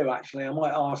might do actually, I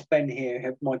might ask Ben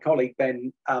here, my colleague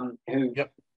Ben, who,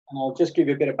 yep. And I'll just give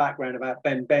you a bit of background about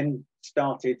Ben. Ben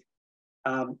started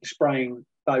spraying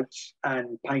boats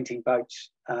and painting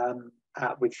boats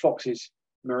with Fox's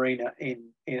Marina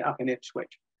up in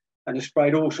Ipswich, and has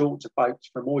sprayed all sorts of boats,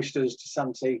 from oysters to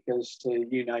sunseekers to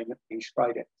you name it. He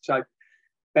sprayed it. So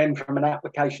Ben, from an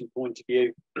application point of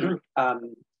view,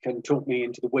 can talk me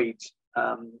into the weeds.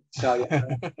 So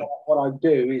what I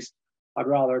do is, I'd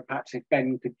rather perhaps if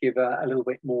Ben could give a little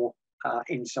bit more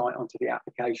insight onto the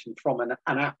application from an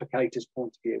applicator's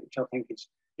point of view, which I think is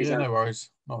yeah, no worries,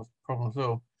 not a problem at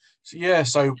all. So yeah,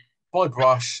 so by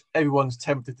brush, everyone's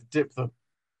tempted to dip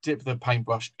the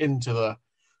paintbrush into the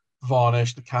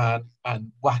varnish, the can,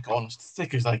 and whack on as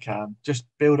thick as they can. Just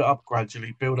build it up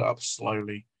gradually, build it up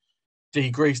slowly.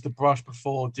 Degrease the brush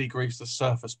before, degrease the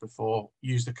surface before.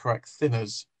 Use the correct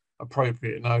thinners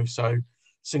appropriate, so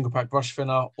single pack brush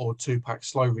thinner or 2-pack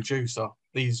slow reducer.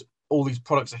 All these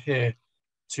products are here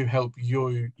to help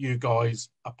you guys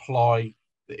apply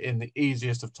in the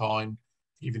easiest of time,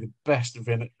 give you the best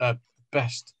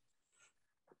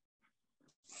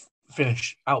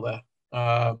finish out there.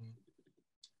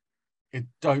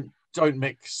 Don't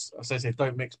mix, as I say,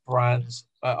 don't mix brands,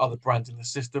 other brands in the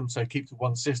system. So keep to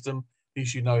one system. At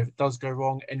least you know if it does go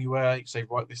wrong anywhere, you say,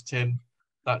 right, this tin,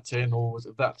 that tin, or was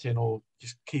it that tin, or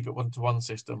just keep it to one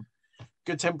system.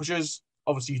 Good temperatures.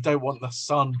 Obviously, you don't want the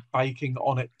sun baking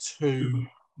on it too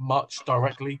much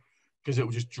directly, because it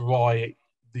will just dry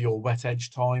your wet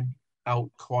edge time out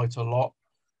quite a lot.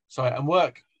 So, and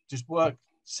work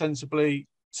sensibly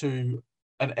to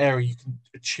an area you can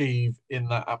achieve in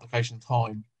that application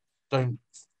time. Don't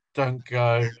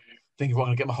go thinking, well, I'm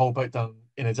going to get my whole boat done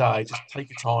in a day. Just take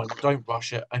your time, don't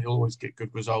rush it, and you'll always get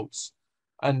good results.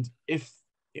 And if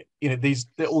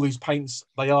all these paints,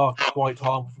 they are quite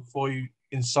harmful for you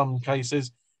in some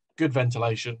cases, good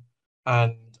ventilation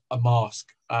and a mask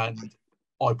and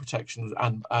eye protection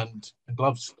and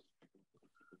gloves.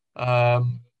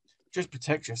 Just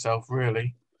protect yourself,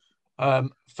 really.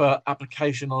 For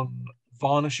application on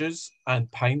varnishes and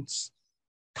paints,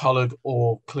 coloured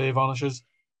or clear varnishes,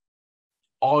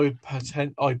 I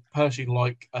personally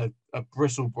like a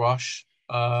bristle brush.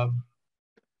 I'm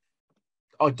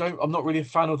not really a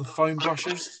fan of the foam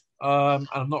brushes, and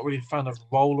I'm not really a fan of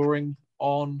rollering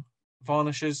on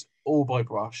varnishes. All by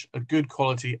brush, a good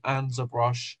quality Anza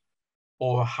brush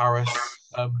or a Harris,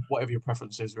 whatever your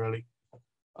preference is, really.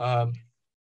 And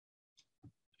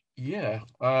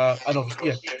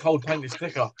obviously, cold paint is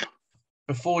thicker.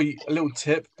 A little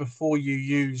tip before you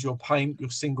use your paint,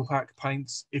 your single pack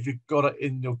paints, if you've got it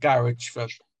in your garage for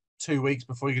 2 weeks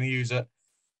before you're going to use it,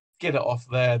 get it off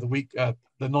there the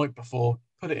night before,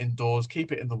 put it indoors,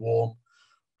 keep it in the warm,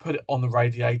 put it on the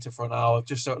radiator for an hour,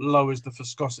 just so it lowers the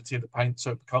viscosity of the paint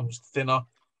so it becomes thinner.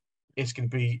 It's going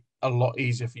to be a lot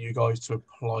easier for you guys to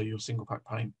apply your single pack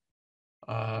paint.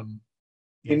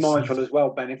 Be mindful as well,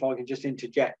 Ben, if I can just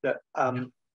interject that the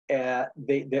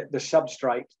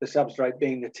substrate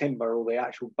being the timber or the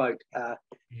actual boat,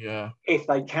 if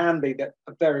they can be at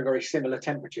very, very similar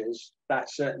temperatures,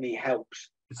 that certainly helps.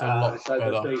 It's a lot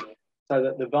better. So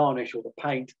that the varnish or the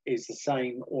paint is the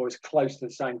same or as close to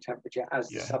the same temperature as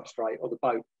the substrate or the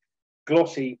boat.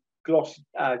 Gloss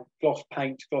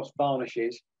paint, gloss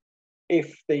varnishes,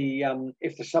 if the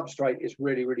substrate is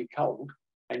really, really cold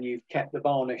and you've kept the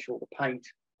varnish or the paint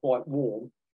quite warm,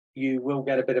 you will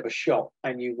get a bit of a shock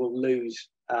and you will lose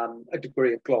a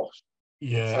degree of gloss.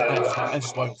 Yeah, so, it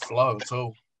just won't flow at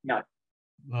all. No.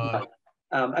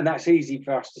 And that's easy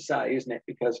for us to say, isn't it?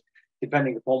 Because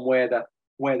depending upon where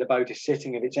the boat is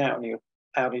sitting, if it's out in your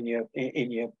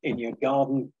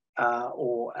garden,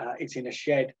 or it's in a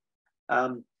shed,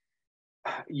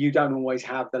 you don't always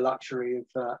have the luxury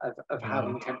of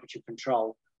having temperature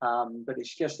control. But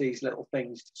it's just these little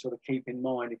things to sort of keep in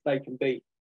mind. If they can be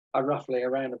roughly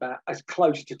around about as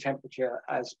close to temperature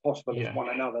as possible as one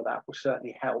another, that will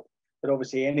certainly help. But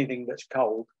obviously anything that's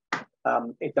cold,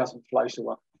 it doesn't flow so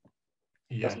well.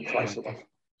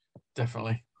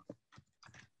 Definitely.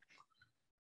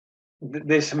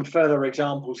 There's some further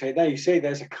examples here. There you see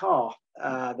there's a car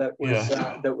that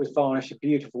was varnished, a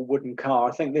beautiful wooden car.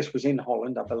 I think this was in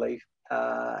Holland, I believe,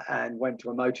 and went to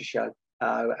a motor show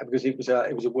because it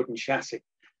was a wooden chassis.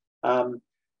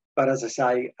 But as I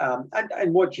say,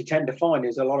 and what you tend to find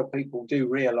is a lot of people do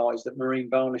realise that marine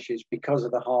varnishes, because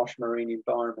of the harsh marine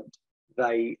environment,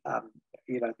 their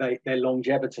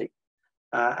longevity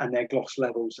and their gloss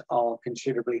levels are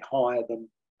considerably higher than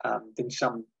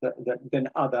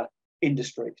other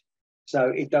industries. So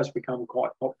it does become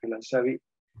quite popular. So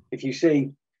if you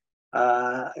see,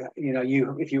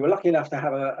 if you were lucky enough to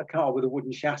have a car with a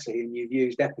wooden chassis and you've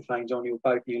used Epifanes on your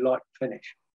boat and you like the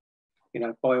finish,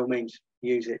 by all means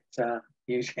use it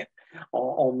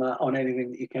on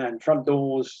anything that you can. Front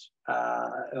doors,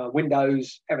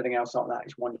 windows, everything else like that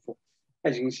is wonderful.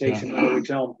 As you can see, some other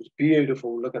examples.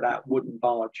 Beautiful. Look at that wooden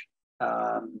barge,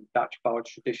 Dutch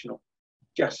barge traditional,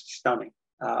 just stunning.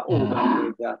 All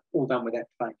done with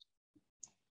Epifanes.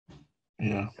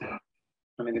 Yeah.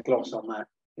 I mean, the gloss on that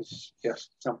is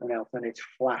just something else, and it's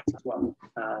flat as well.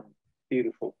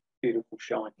 Beautiful, beautiful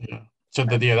shine. Yeah. So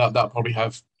that probably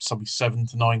have something 7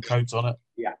 to 9 coats on it.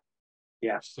 Yeah.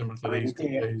 Similar to these.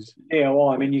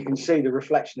 I mean, you can see the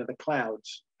reflection of the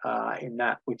clouds in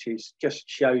that, which is just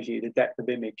shows you the depth of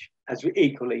image. As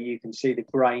equally, you can see the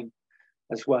grain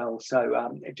as well.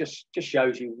 So it just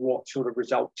shows you what sort of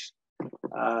results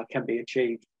can be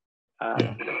achieved.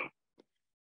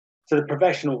 So the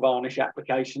professional varnish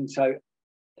application. So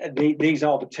these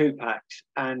are the 2-packs,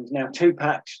 and now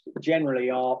 2-packs generally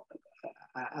are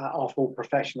for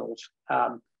professionals.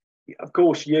 Of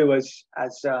course, you as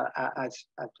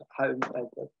home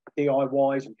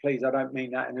DIYs, and please, I don't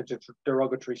mean that in a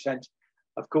derogatory sense.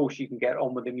 Of course, you can get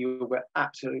on with them. You'll get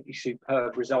absolutely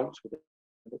superb results with it.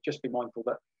 But just be mindful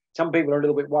that some people are a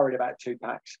little bit worried about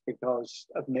 2-packs because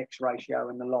of mix ratio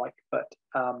and the like. But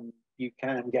you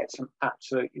can get some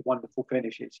absolutely wonderful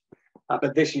finishes.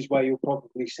 But this is where you'll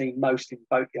probably see most in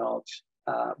boatyards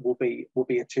will be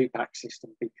a 2-pack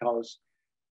system, because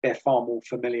they're far more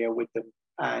familiar with them.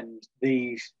 And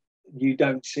these you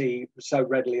don't see so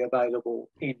readily available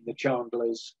in the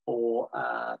chandlers or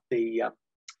the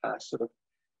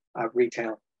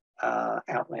retail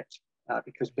outlets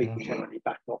because people generally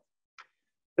back off.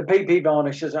 The PP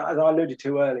varnish, as I alluded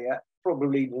to earlier,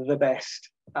 probably the best.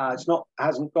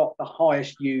 Hasn't got the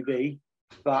highest UV,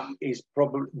 but is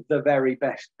probably the very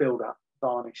best build-up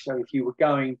varnish. So if you were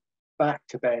going back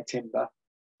to bare timber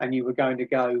and you were going to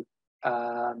go,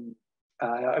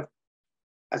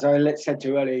 as I said to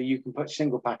you earlier, you can put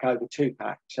single pack over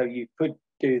 2-pack. So you could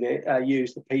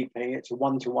use the PP. It's a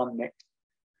 1-to-1 mix,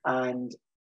 and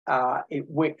it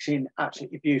wicks in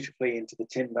absolutely beautifully into the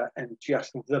timber, and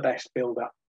just the best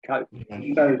build-up coat.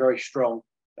 Very, very strong.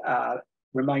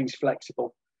 Remains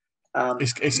flexible.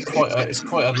 It's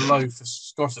quite a low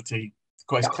viscosity.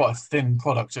 It's quite a thin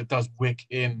product, so it does wick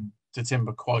in to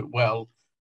timber quite well.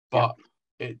 But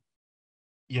it's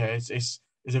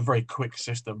a very quick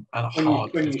system and a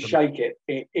hard system. When you shake it,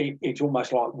 it's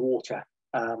almost like water.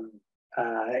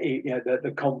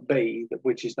 The Comp B,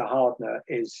 which is the hardener,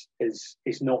 is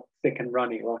not thick and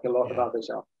runny like a lot of others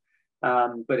are.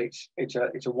 But it's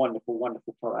a wonderful,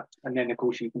 wonderful product. And then of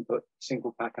course you can put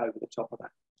single pack over the top of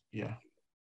that. Yeah.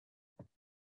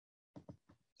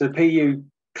 So the PU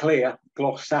Clear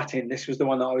Gloss Satin, this was the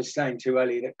one that I was saying to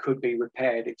earlier that could be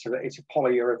repaired. It's a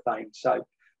polyurethane. So,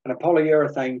 and a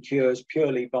polyurethane cures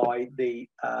purely by it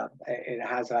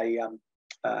has a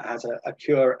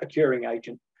curing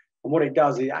agent. And what it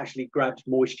does is it actually grabs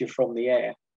moisture from the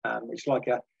air. It's like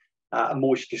a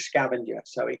moisture scavenger.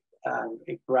 So it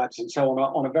grabs, and so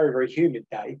on a very, very humid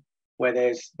day where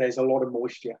there's a lot of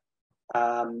moisture,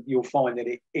 you'll find that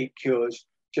it cures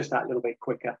just that little bit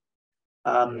quicker.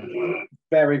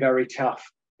 Very, very tough,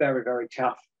 very, very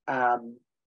tough,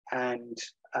 and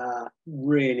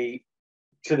really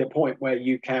to the point where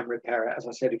you can repair it. As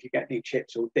I said, if you get any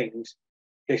chips or dings,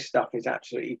 this stuff is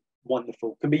absolutely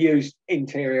wonderful. Can be used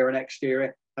interior and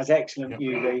exterior. Has excellent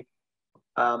UV,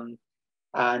 and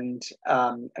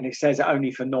it says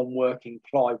only for non-working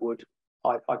plywood.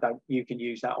 I don't. You can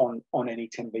use that on any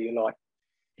timber you like.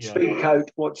 Speed Coat.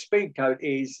 What Speed Coat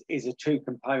is a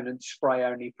 2-component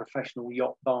spray-only professional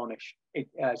yacht varnish.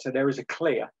 So there is a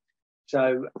clear.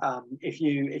 So if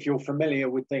you're familiar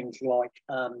with things like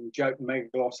Jotun Mega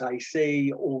Gloss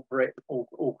AC, All Grip,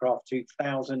 Allcraft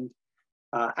 2000,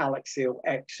 Alex Seal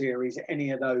X series,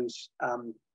 any of those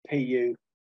PU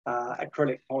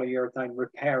acrylic polyurethane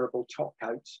repairable top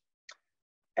coats,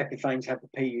 Epifanes have the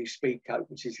PU Speed Coat,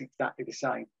 which is exactly the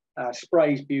same.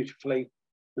 Sprays beautifully,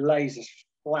 lays as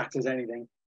flat as anything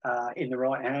in the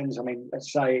right hands. I mean,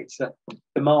 let's say it's the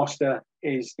master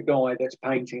is the guy that's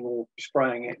painting or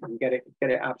spraying it and get it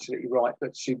absolutely right,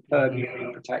 but superb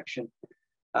UV protection,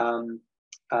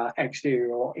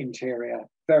 exterior or interior,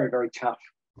 very, very tough.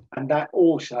 And that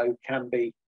also can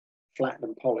be flattened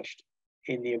and polished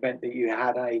in the event that you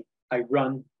had a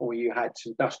run or you had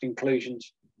some dust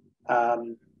inclusions.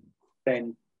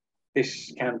 Then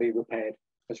this can be repaired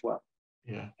as well.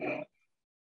 Yeah.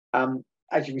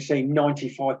 As you can see,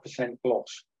 95%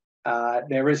 gloss.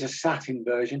 There is a satin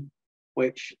version,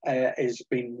 which has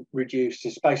been reduced.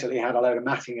 It's basically had a load of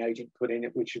matting agent put in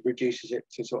it, which reduces it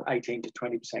to sort of 18 to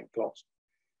 20% gloss.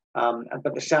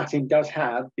 But the satin does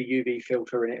have the UV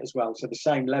filter in it as well. So the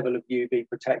same level of UV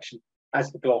protection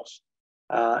as the gloss,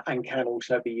 and can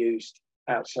also be used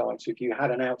outside. So if you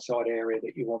had an outside area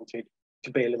that you wanted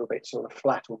to be a little bit sort of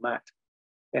flat or matte,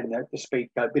 then the Speed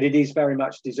Coat. But it is very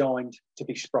much designed to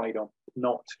be sprayed on,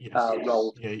 not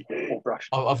rolled or brushed.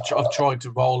 I've tried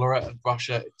to roller it and brush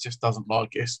it. It just doesn't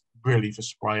like it. It's really for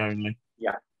spray only.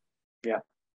 Yeah, yeah.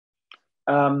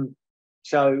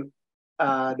 So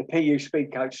the PU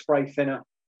Speed Coat spray thinner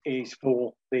is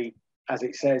for the, as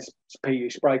it says, it's PU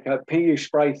spray coat. PU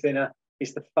spray thinner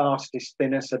is the fastest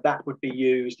thinner, so that would be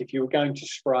used if you were going to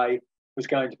spray. Was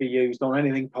going to be used on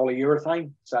anything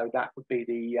polyurethane, so that would be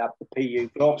the PU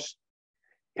gloss.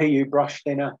 PU brush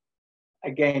thinner,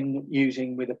 again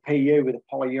using with a PU with a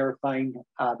polyurethane.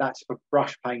 That's for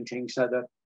brush painting. So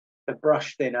the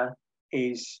brush thinner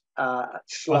is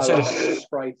slower than the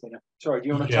spray thinner. Sorry, do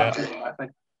you want to touch on that,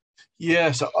 Ben?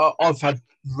 Yeah, so I've had,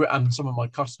 and some of my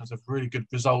customers have really good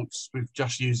results with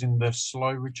just using the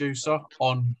slow reducer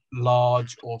on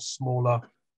large or smaller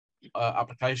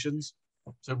applications.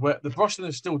 So where the brush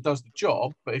thinner still does the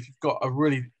job, but if you've got a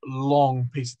really long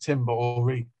piece of timber or a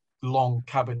really long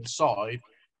cabin side,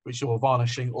 which you're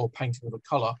varnishing or painting with a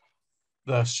colour,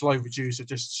 the slow reducer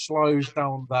just slows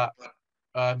down that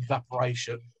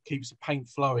evaporation, keeps the paint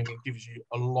flowing, and gives you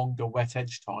a longer wet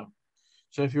edge time.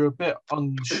 So if you're a bit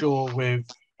unsure with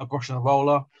a brush and a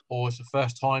roller, or it's the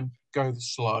first time, go the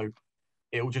slow.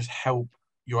 It will just help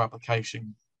your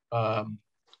application a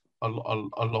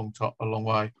long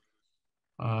way.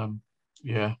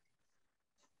 Yeah.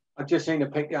 I've just seen a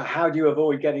picture. How do you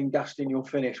avoid getting dust in your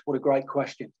finish? What a great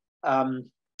question.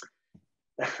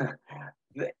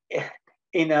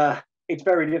 It's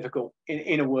very difficult.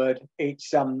 In a word,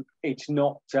 it's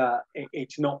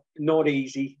not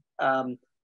easy.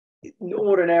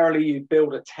 Ordinarily, you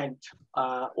build a tent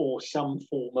or some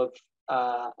form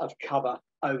of cover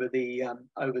over the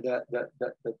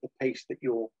piece that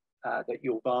you're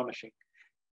varnishing.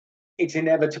 It's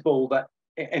inevitable that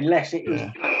unless it is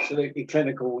absolutely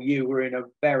clinical, you were in a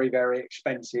very, very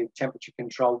expensive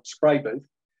temperature-controlled spray booth,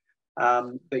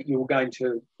 that you're going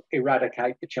to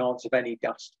eradicate the chance of any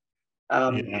dust.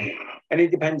 And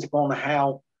it depends upon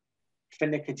how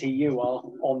finicky you are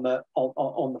on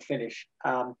the finish.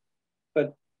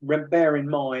 But bear in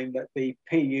mind that the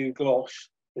PU gloss,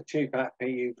 the 2-pack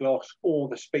PU gloss, or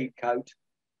the Speed Coat,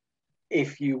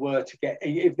 if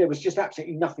there was just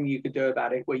absolutely nothing you could do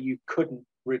about it, where you couldn't,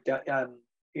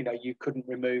 you couldn't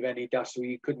remove any dust, or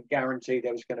you couldn't guarantee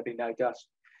there was going to be no dust.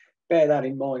 Bear that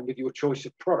in mind with your choice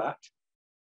of product.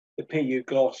 The PU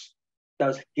gloss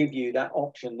does give you that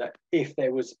option that if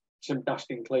there was some dust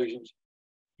inclusions,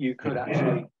 you could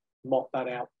actually mop that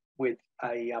out with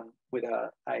a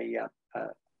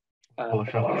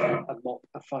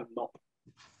foam mop,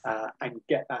 and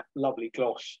get that lovely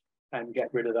gloss and get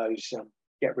rid of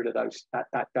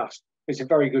that dust. It's a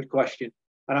very good question,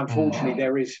 and unfortunately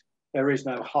there is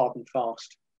no hard and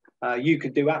fast. You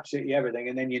could do absolutely everything,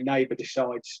 and then your neighbour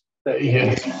decides that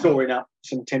he's sawing up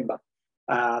some timber.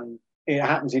 It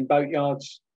happens in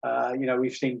boatyards.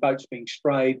 We've seen boats being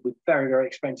sprayed with very, very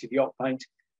expensive yacht paint,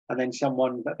 and then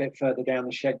someone a bit further down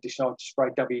the shed decides to spray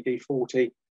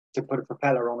WD-40 to put a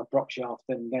propeller on a prop shaft,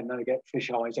 and then they get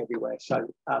fish eyes everywhere. So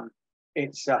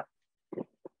it's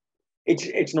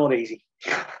not easy.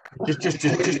 just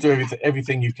do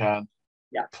everything you can.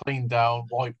 Yeah. Clean down,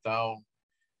 wipe down.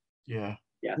 Yeah.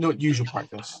 Not usual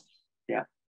practice. Yeah.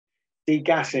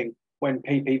 Degassing when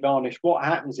PP varnish. What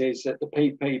happens is that the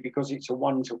PP, because it's a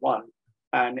 1-to-1,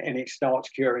 and it starts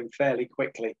curing fairly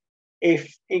quickly.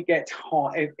 If it gets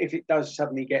hot, if it does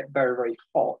suddenly get very, very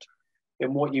hot,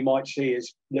 then what you might see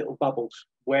is little bubbles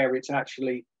where it's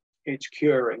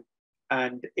curing,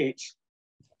 and it's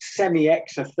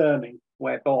semi-exotherming,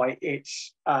 whereby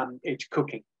it's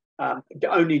cooking,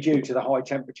 only due to the high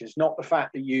temperatures, not the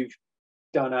fact that you've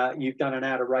done an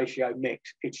out of ratio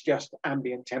mix. It's just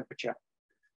ambient temperature.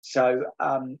 So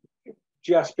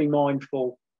just be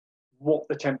mindful what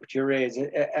the temperature is.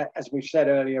 As we've said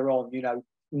earlier on, you know,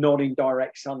 not in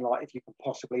direct sunlight if you can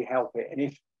possibly help it.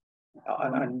 And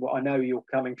and I know you're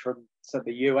coming from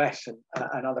the US and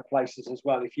other places as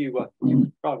well. If you were,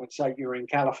 I would say you were in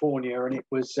California and it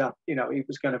was, you know, it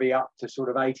was going to be up to sort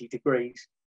of 80 degrees,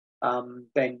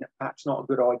 then perhaps not a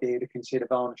good idea to consider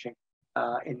varnishing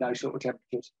in those sort of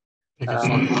temperatures.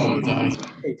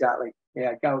 Exactly.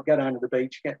 Yeah, go down to the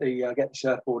beach, get the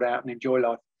surfboard out, and enjoy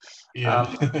life. Yeah.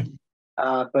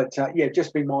 Yeah,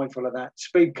 just be mindful of that.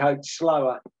 Speed coat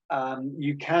slower.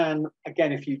 You can,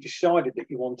 again, if you decided that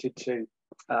you wanted to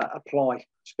apply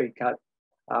speed coat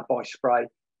by spray,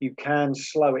 you can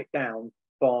slow it down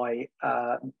by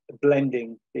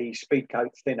blending the speed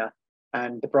coat thinner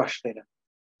and the brush thinner.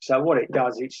 So what it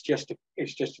does, it's just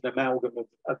an amalgam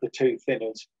of the two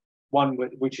thinners, one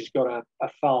which has got a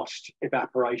fast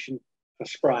evaporation for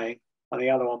spraying, and the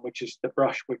other one which is the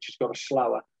brush, which has got a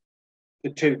slower. The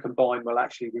two combined will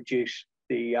actually reduce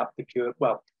the cure,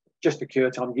 well, just the cure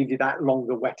time, give you that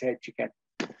longer wet edge again.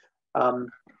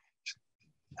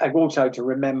 And also to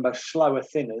remember, slower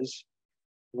thinners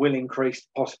will increase the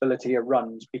possibility of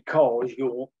runs because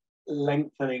you're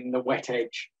lengthening the wet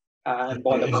edge, and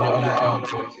by the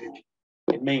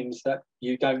it means that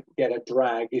you don't get a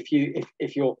drag. If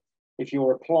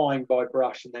you're applying by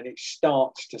brush and then it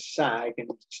starts to sag and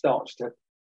starts to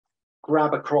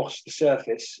grab across the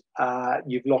surface,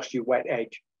 you've lost your wet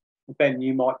edge. Ben,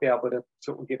 you might be able to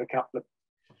sort of give a couple of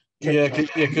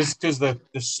tips. Because the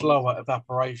slower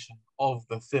evaporation of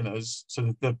the thinners,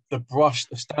 so the brush,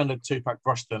 the standard 2-pack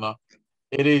brush thinner,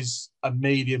 it is a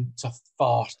medium to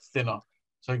fast thinner.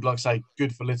 So like I say,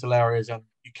 good for little areas, and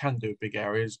you can do big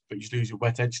areas, but you just lose your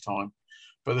wet edge time.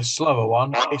 But the slower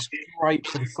one, it's great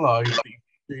for the flow, but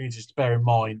you need to just bear in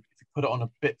mind, if you put it on a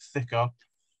bit thicker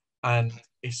and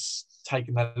it's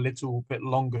taking a little bit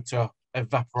longer to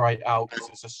evaporate out because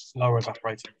it's a slower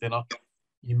evaporating thinner,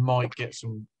 you might get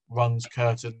some runs,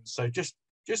 curtains. So just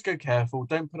go careful.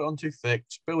 Don't put it on too thick.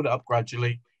 Just build it up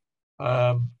gradually.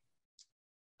 And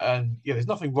yeah, there's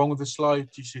nothing wrong with the slow. You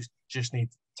just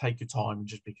need to take your time and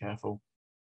just be careful.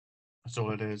 That's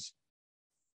all it is.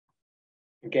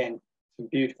 Again, some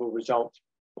beautiful results.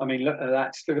 I mean, look at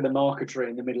that. Look at the marquetry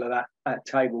in the middle of that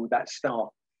table with that star.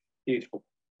 Beautiful.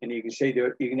 And you can see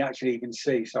you can actually even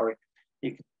see. Sorry,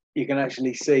 you can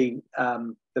actually see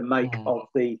the make of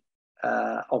the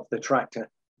tractor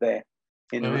there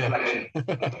in the reflection.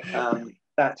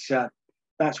 Yeah.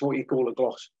 That's what you call a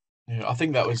gloss. Yeah, I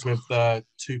think that was with the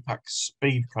 2-pack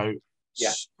speed coat.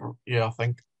 Yeah. Yeah, I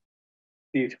think.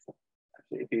 Beautiful.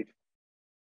 Absolutely beautiful.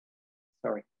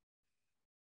 Sorry.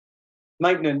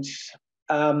 Maintenance.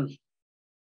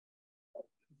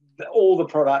 All the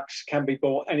products can be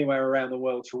bought anywhere around the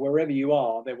world. So wherever you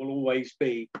are, there will always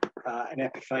be an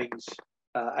Epifanes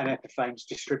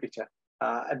distributor,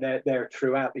 and they're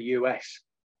throughout the US,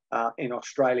 in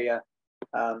Australia,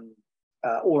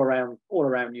 all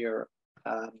around Europe.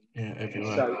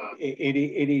 Everywhere. So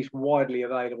it is widely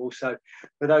available. So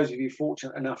for those of you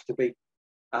fortunate enough to be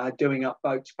doing up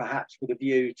boats, perhaps with a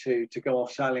view to go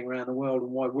off sailing around the world,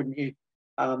 and why wouldn't you?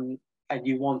 And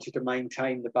you wanted to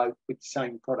maintain the boat with the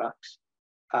same products,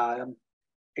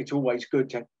 it's always good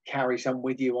to carry some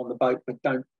with you on the boat, but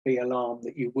don't be alarmed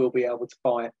that you will be able to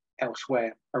buy it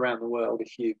elsewhere around the world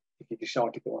if you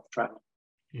decide to go off travel.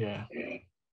 Yeah. You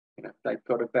know, they've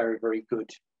got a very, very good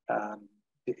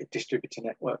distributor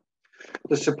network.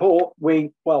 The support,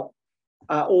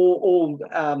 all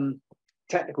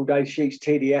technical data sheets,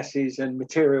 TDSs, and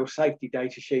material safety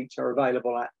data sheets are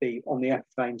available on the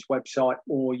Epifanes website,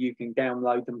 or you can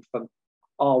download them from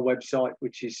our website,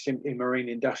 which is simply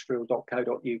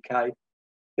marineindustrial.co.uk.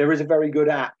 There is a very good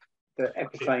app that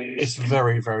Epifanes. It's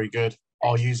very, very good.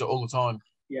 I use it all the time.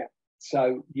 Yeah,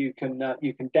 so you can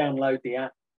download the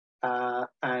app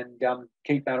and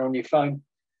keep that on your phone.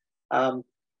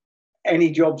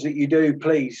 Any jobs that you do,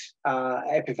 please,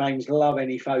 Epifanes love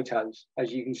any photos.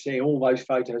 As you can see, all those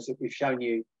photos that we've shown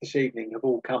you this evening have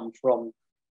all come from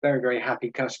very, very happy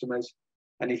customers.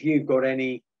 And if you've got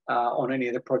any on any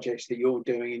of the projects that you're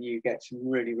doing and you get some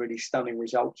really, really stunning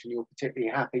results and you're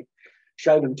particularly happy,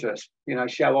 show them to us. You know,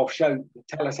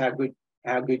 tell us how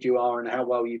good you are and how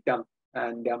well you've done.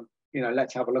 And, you know,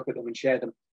 let's have a look at them and share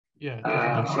them.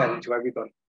 Yeah. Share them to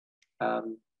everybody.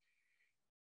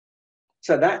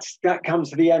 So that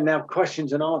comes to the end now.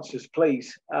 Questions and answers,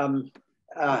 please.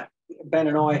 Ben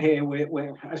and I are here.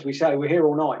 We're as we say, we're here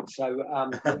all night. So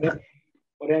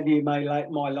whatever you may like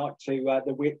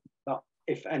to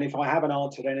if I haven't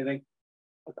answered anything,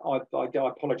 I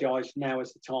apologise. Now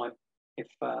is the time. If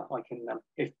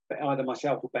if either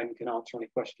myself or Ben can answer any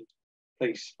questions,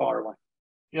 please fire away.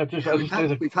 Yeah,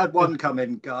 we've had one come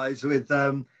in, guys, with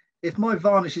if my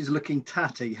varnish is looking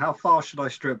tatty, how far should I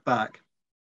strip back?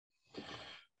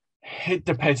 It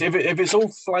depends. If it's all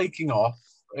flaking off,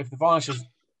 if the varnish has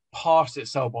past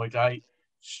its sell-by date,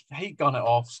 heat gun it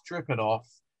off, strip it off,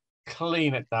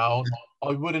 clean it down.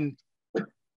 I wouldn't.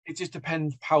 It just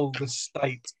depends how the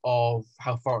state of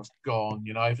how far it's gone.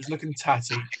 You know, if it's looking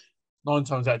tatty, 9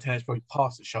 times out of 10 it's probably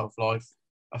past its shelf life.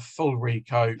 A full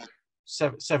recoat,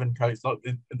 seven coats, like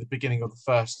in the beginning of the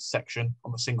first section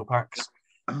on the single packs,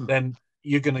 then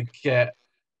you're going to get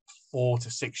 4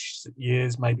 to 6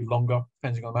 years, maybe longer,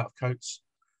 depending on the amount of coats.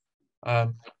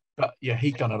 But yeah,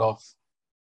 heat gun it off.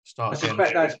 I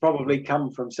suspect that's probably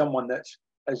come from someone that's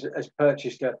has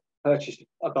purchased a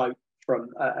boat from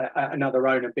another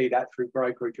owner, be that through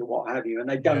brokerage or what have you, and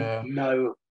they don't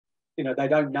know, they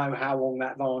don't know how long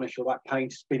that varnish or that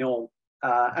paint's been on.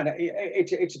 And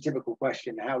it's a typical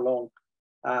question: how long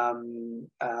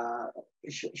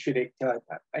should it?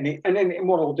 And then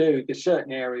what I'll do, there's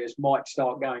certain areas might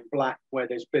start going black where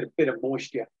there's a bit of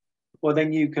moisture. Well,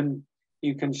 then you can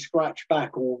scratch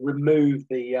back or remove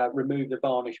the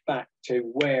varnish back to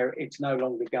where it's no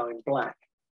longer going black,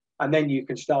 and then you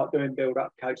can start doing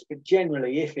build-up coats. But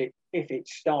generally, if it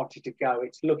started to go,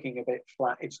 it's looking a bit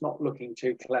flat, it's not looking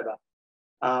too clever.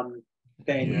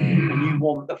 Then and you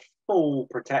want the full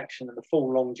protection and the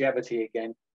full longevity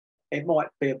again, it might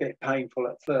be a bit painful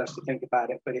at first to think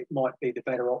about it, but it might be the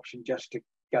better option just to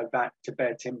go back to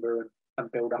bare timber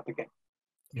and build up again.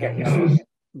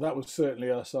 That was certainly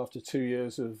us after 2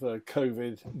 years of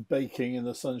COVID baking in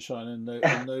the sunshine and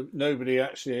nobody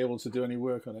actually able to do any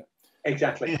work on it.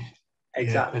 Exactly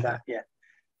that.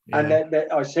 And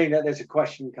I've seen that there's a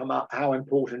question come up: how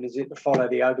important is it to follow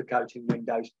the overcoating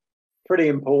windows? Pretty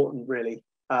important, really.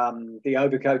 The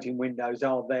overcoating windows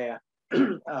are there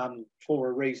for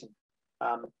a reason.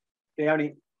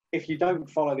 If you don't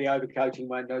follow the overcoating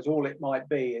windows, all it might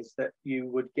be is that you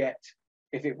would get,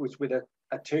 if it was with a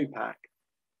 2-pack,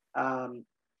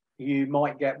 you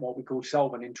might get what we call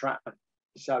solvent entrapment.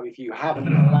 So if you haven't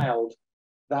allowed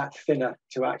that thinner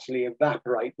to actually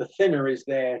evaporate, the thinner is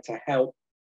there to help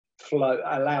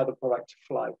allow the product to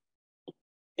flow.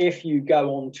 If you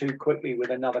go on too quickly with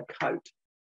another coat,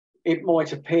 it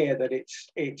might appear that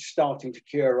it's starting to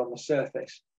cure on the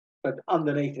surface, but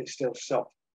underneath it's still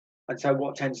soft. And so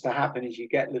what tends to happen is you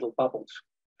get little bubbles,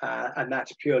 and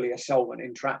that's purely a solvent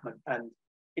entrapment, and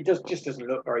it just doesn't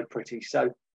look very pretty.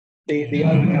 So the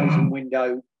overcoating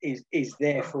window is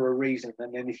there for a reason,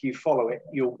 and then if you follow it,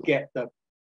 you'll get the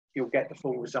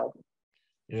full result.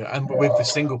 Yeah, and with the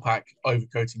single pack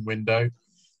overcoating window,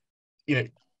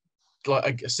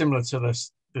 like similar to the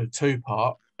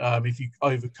 2-part, if you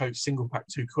overcoat single pack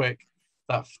too quick,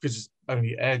 that because it's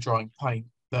only air drying paint,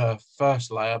 the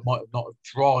first layer might not have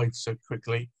dried so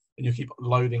quickly, and you keep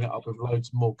loading it up with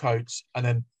loads more coats, and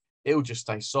then it will just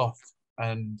stay soft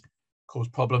and cause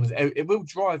problems. It will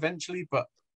dry eventually, but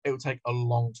it will take a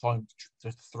long time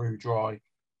to through dry.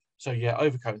 So yeah,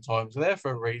 overcoating times are there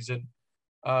for a reason.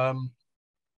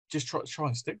 Just try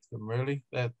and stick to them. Really,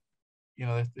 they're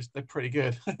pretty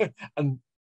good, and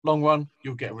long run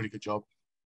you'll get a really good job.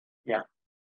 Yeah.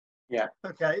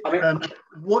 Okay.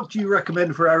 What do you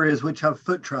recommend for areas which have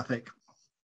foot traffic?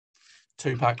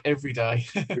 2-pack every day.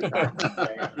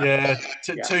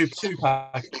 Two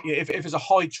pack. If it's a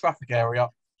high traffic area,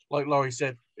 like Laurie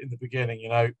said in the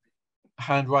beginning,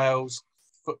 handrails,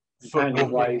 foot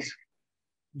walking.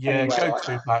 Yeah, go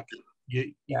 2-pack.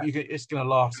 It's going to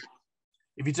last.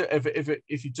 If you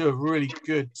do a really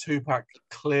good 2-pack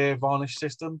clear varnish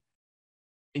system,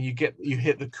 and you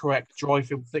hit the correct dry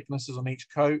film thicknesses on each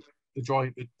coat,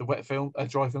 dry film,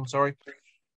 sorry,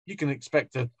 you can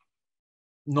expect to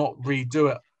not redo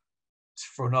it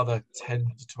for another 10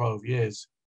 to 12 years,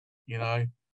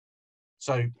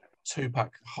 So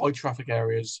 2-pack, high traffic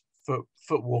areas, foot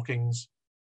walkings,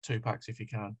 2-packs if you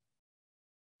can.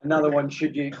 Another one,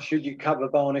 should you cover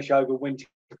varnish over winter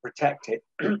to protect it?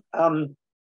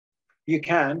 You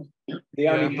can. The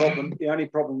only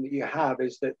problem that you have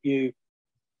is that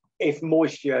if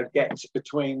moisture gets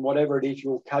between whatever it is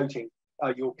you're covering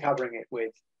it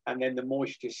with, and then the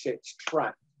moisture sits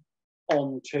trapped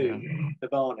onto the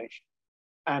varnish,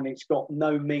 and it's got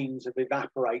no means of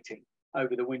evaporating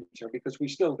over the winter, because we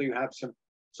still do have some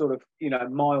sort of,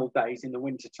 mild days in the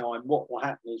winter time, what will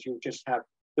happen is you'll just have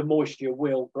the moisture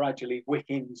will gradually wick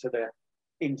into the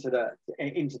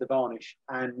varnish,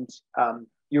 and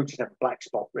you'll just have a black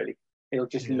spot. Really, it'll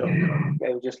just look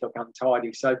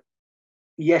untidy. So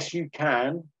yes, you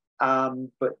can,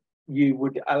 but you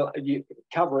would you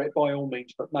cover it by all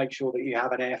means, but make sure that you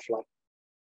have an airflow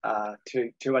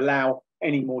to allow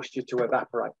any moisture to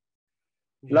evaporate.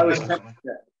 Lowest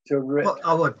temperature to.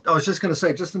 I was just going to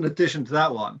say, just in addition to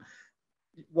that one,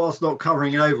 whilst not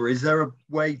covering it over, is there a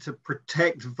way to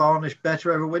protect varnish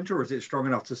better over winter, or is it strong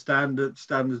enough to standard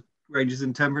ranges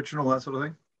in temperature and all that sort of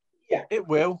thing? Yeah, it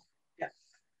will.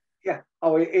 Yeah.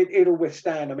 Oh, it'll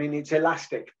withstand. I mean, it's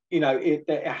elastic.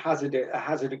 It has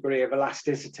a degree of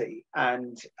elasticity,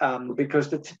 and because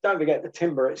don't forget, the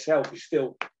timber itself is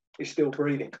still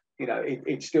breathing.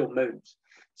 It still moves.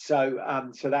 So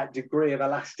that degree of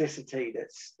elasticity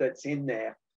that's in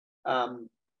there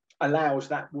allows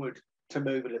that wood to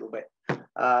move a little bit.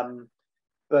 I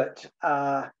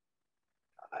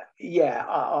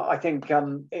think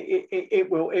it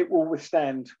will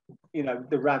withstand,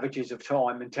 the ravages of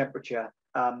time and temperature.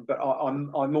 But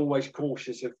I'm always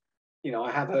cautious of,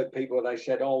 I have heard people, they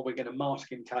said, oh, we're going to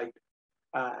masking tape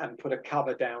and put a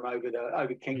cover down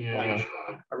over king plank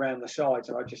around the sides,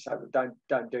 and I just say, well,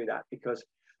 don't do that, because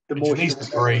the moisture needs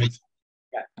to breathe.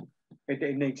 Yeah,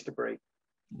 it needs to breathe.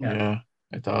 Yeah,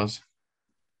 it does.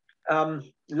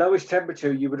 Lowest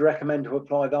temperature you would recommend to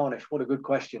apply varnish? What a good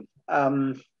question.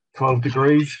 12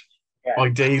 degrees,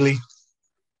 ideally.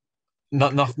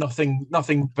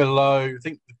 Nothing below. I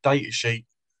think the data sheet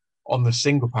on the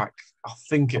single pack, I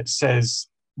think it says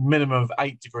minimum of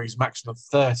 8 degrees, maximum of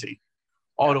 30.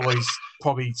 I'd always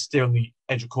probably steer on the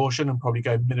edge of caution and probably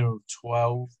go minimum of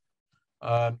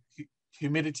 12.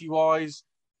 Humidity wise,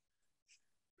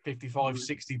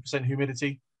 55-60%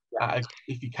 humidity,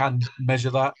 if you can measure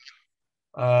that.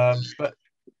 But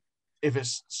if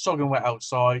it's sogging wet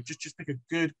outside, just pick a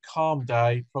good calm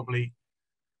day, probably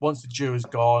once the dew is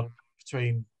gone,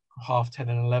 between 10:30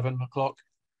 and 11 o'clock.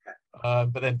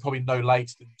 But then probably no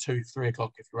later than 2-3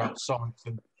 o'clock if you're outside.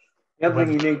 And the other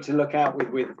thing you need to look out with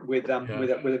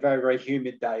a very, very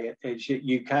humid day is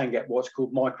you can get what's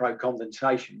called micro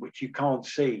condensation, which you can't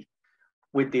see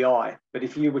with the eye. But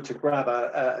if you were to grab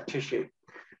a tissue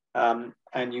and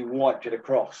you wiped it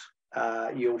across,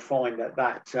 you'll find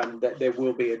that there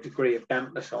will be a degree of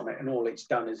dampness on it, and all it's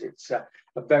done is it's a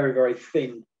very, very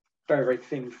thin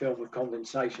film of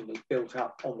condensation that's built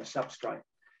up on the substrate.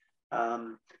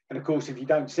 And of course, if you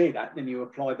don't see that, then you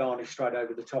apply varnish straight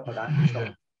over the top of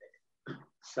that.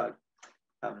 So,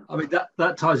 I mean,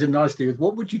 that ties in nicely with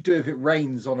what would you do if it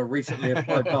rains on a recently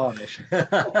applied varnish?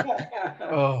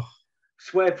 Oh.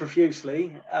 Swear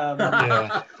profusely,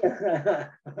 but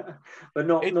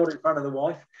not in front of the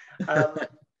wife.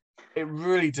 It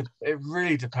really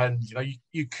depends.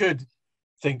 You could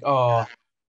think, oh,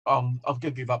 I'm going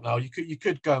to give up now. You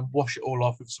could go and wash it all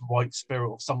off with some white spirit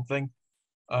or something.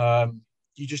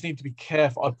 You just need to be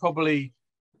careful. I'd probably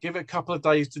give it a couple of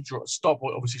days to dry. Stop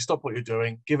what you're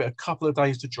doing. Give it a couple of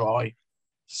days to dry.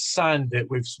 Sand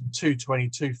it with some 220,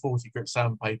 240 grit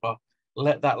sandpaper.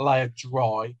 Let that layer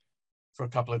dry for a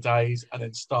couple of days, and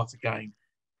then start again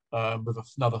with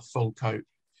another full coat.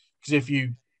 Because if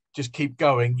you just keep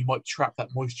going, you might trap that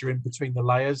moisture in between the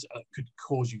layers, and it could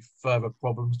cause you further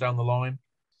problems down the line.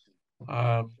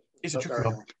 It's a tricky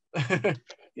one.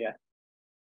 Yeah.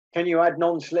 Can you add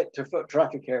non-slip to foot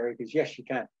traffic area? Because yes, you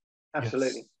can.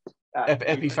 Absolutely. Yes.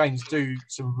 Epifanes do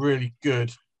some really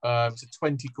good. It's a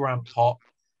 20-gram pot,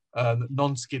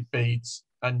 non-skid beads,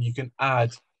 and you can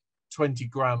add 20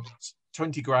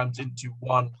 grams into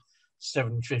one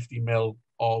 750ml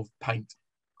of paint.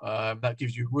 That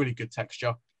gives you really good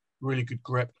texture, really good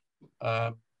grip.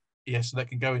 So that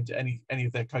can go into any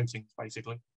of their coatings,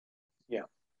 basically. Yeah,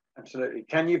 absolutely.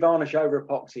 Can you varnish over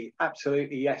epoxy?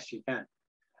 Absolutely, yes, you can.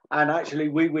 And actually,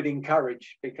 we would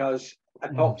encourage, because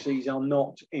epoxies are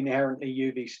not inherently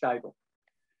UV stable.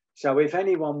 So if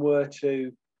anyone were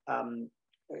to,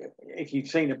 if you've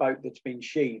seen a boat that's been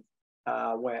sheathed,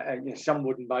 where some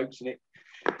wooden boats, and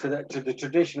to the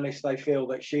traditionalists, they feel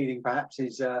that sheathing perhaps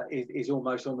is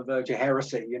almost on the verge of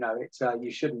heresy. It's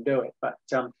you shouldn't do it, but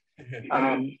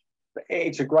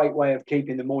it's a great way of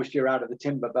keeping the moisture out of the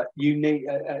timber. But you need,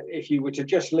 if you were to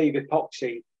just leave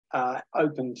epoxy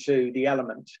open to the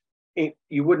element, it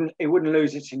wouldn't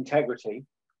lose its integrity.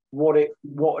 What it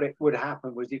would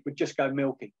happen was it would just go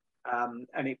milky,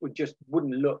 and it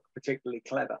wouldn't look particularly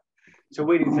clever. So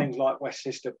we do things like West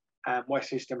System. West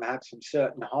System had some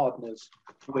certain hardeners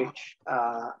which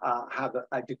have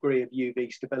a degree of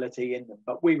UV stability in them.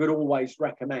 But we would always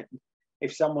recommend,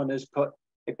 if someone has put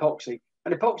epoxy.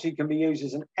 And epoxy can be used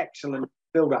as an excellent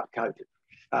build-up coat.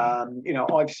 You know,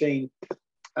 I've seen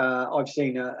a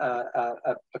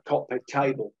cockpit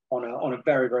table on a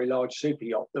very, very large super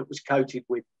yacht that was coated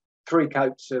with 3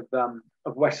 coats of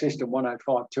West System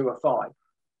 105 205,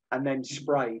 and then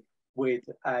sprayed with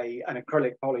an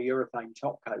acrylic polyurethane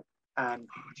top coat, and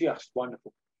just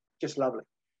wonderful, just lovely.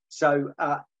 So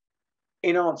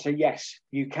in answer, yes,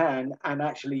 you can, and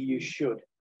actually you should.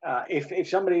 If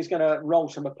somebody's going to roll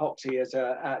some epoxy as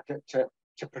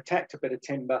to protect a bit of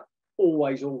timber,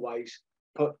 always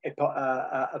put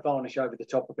a varnish over the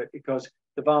top of it, because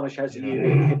the varnish has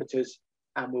UV inhibitors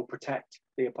and will protect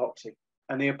the epoxy.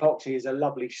 And the epoxy is a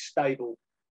lovely, stable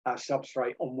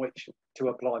substrate on which to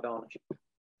apply varnish.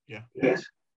 Yeah. Yes.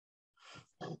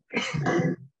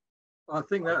 I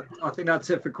think that's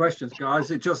it for questions,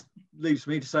 guys. It just leaves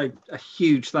me to say a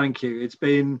huge thank you. It's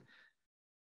been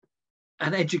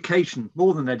an education,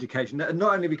 more than education, not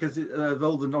only because of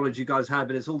all the knowledge you guys have,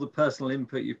 but it's all the personal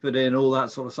input you've put in, all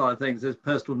that sort of side of things. There's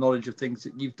personal knowledge of things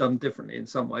that you've done differently in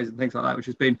some ways and things like that, which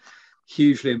has been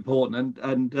hugely important.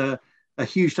 And a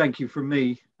huge thank you from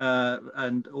me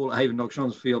and all at Haven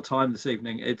Knox-Johnston for your time this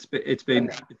evening. It's been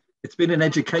an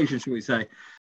education, shall we say.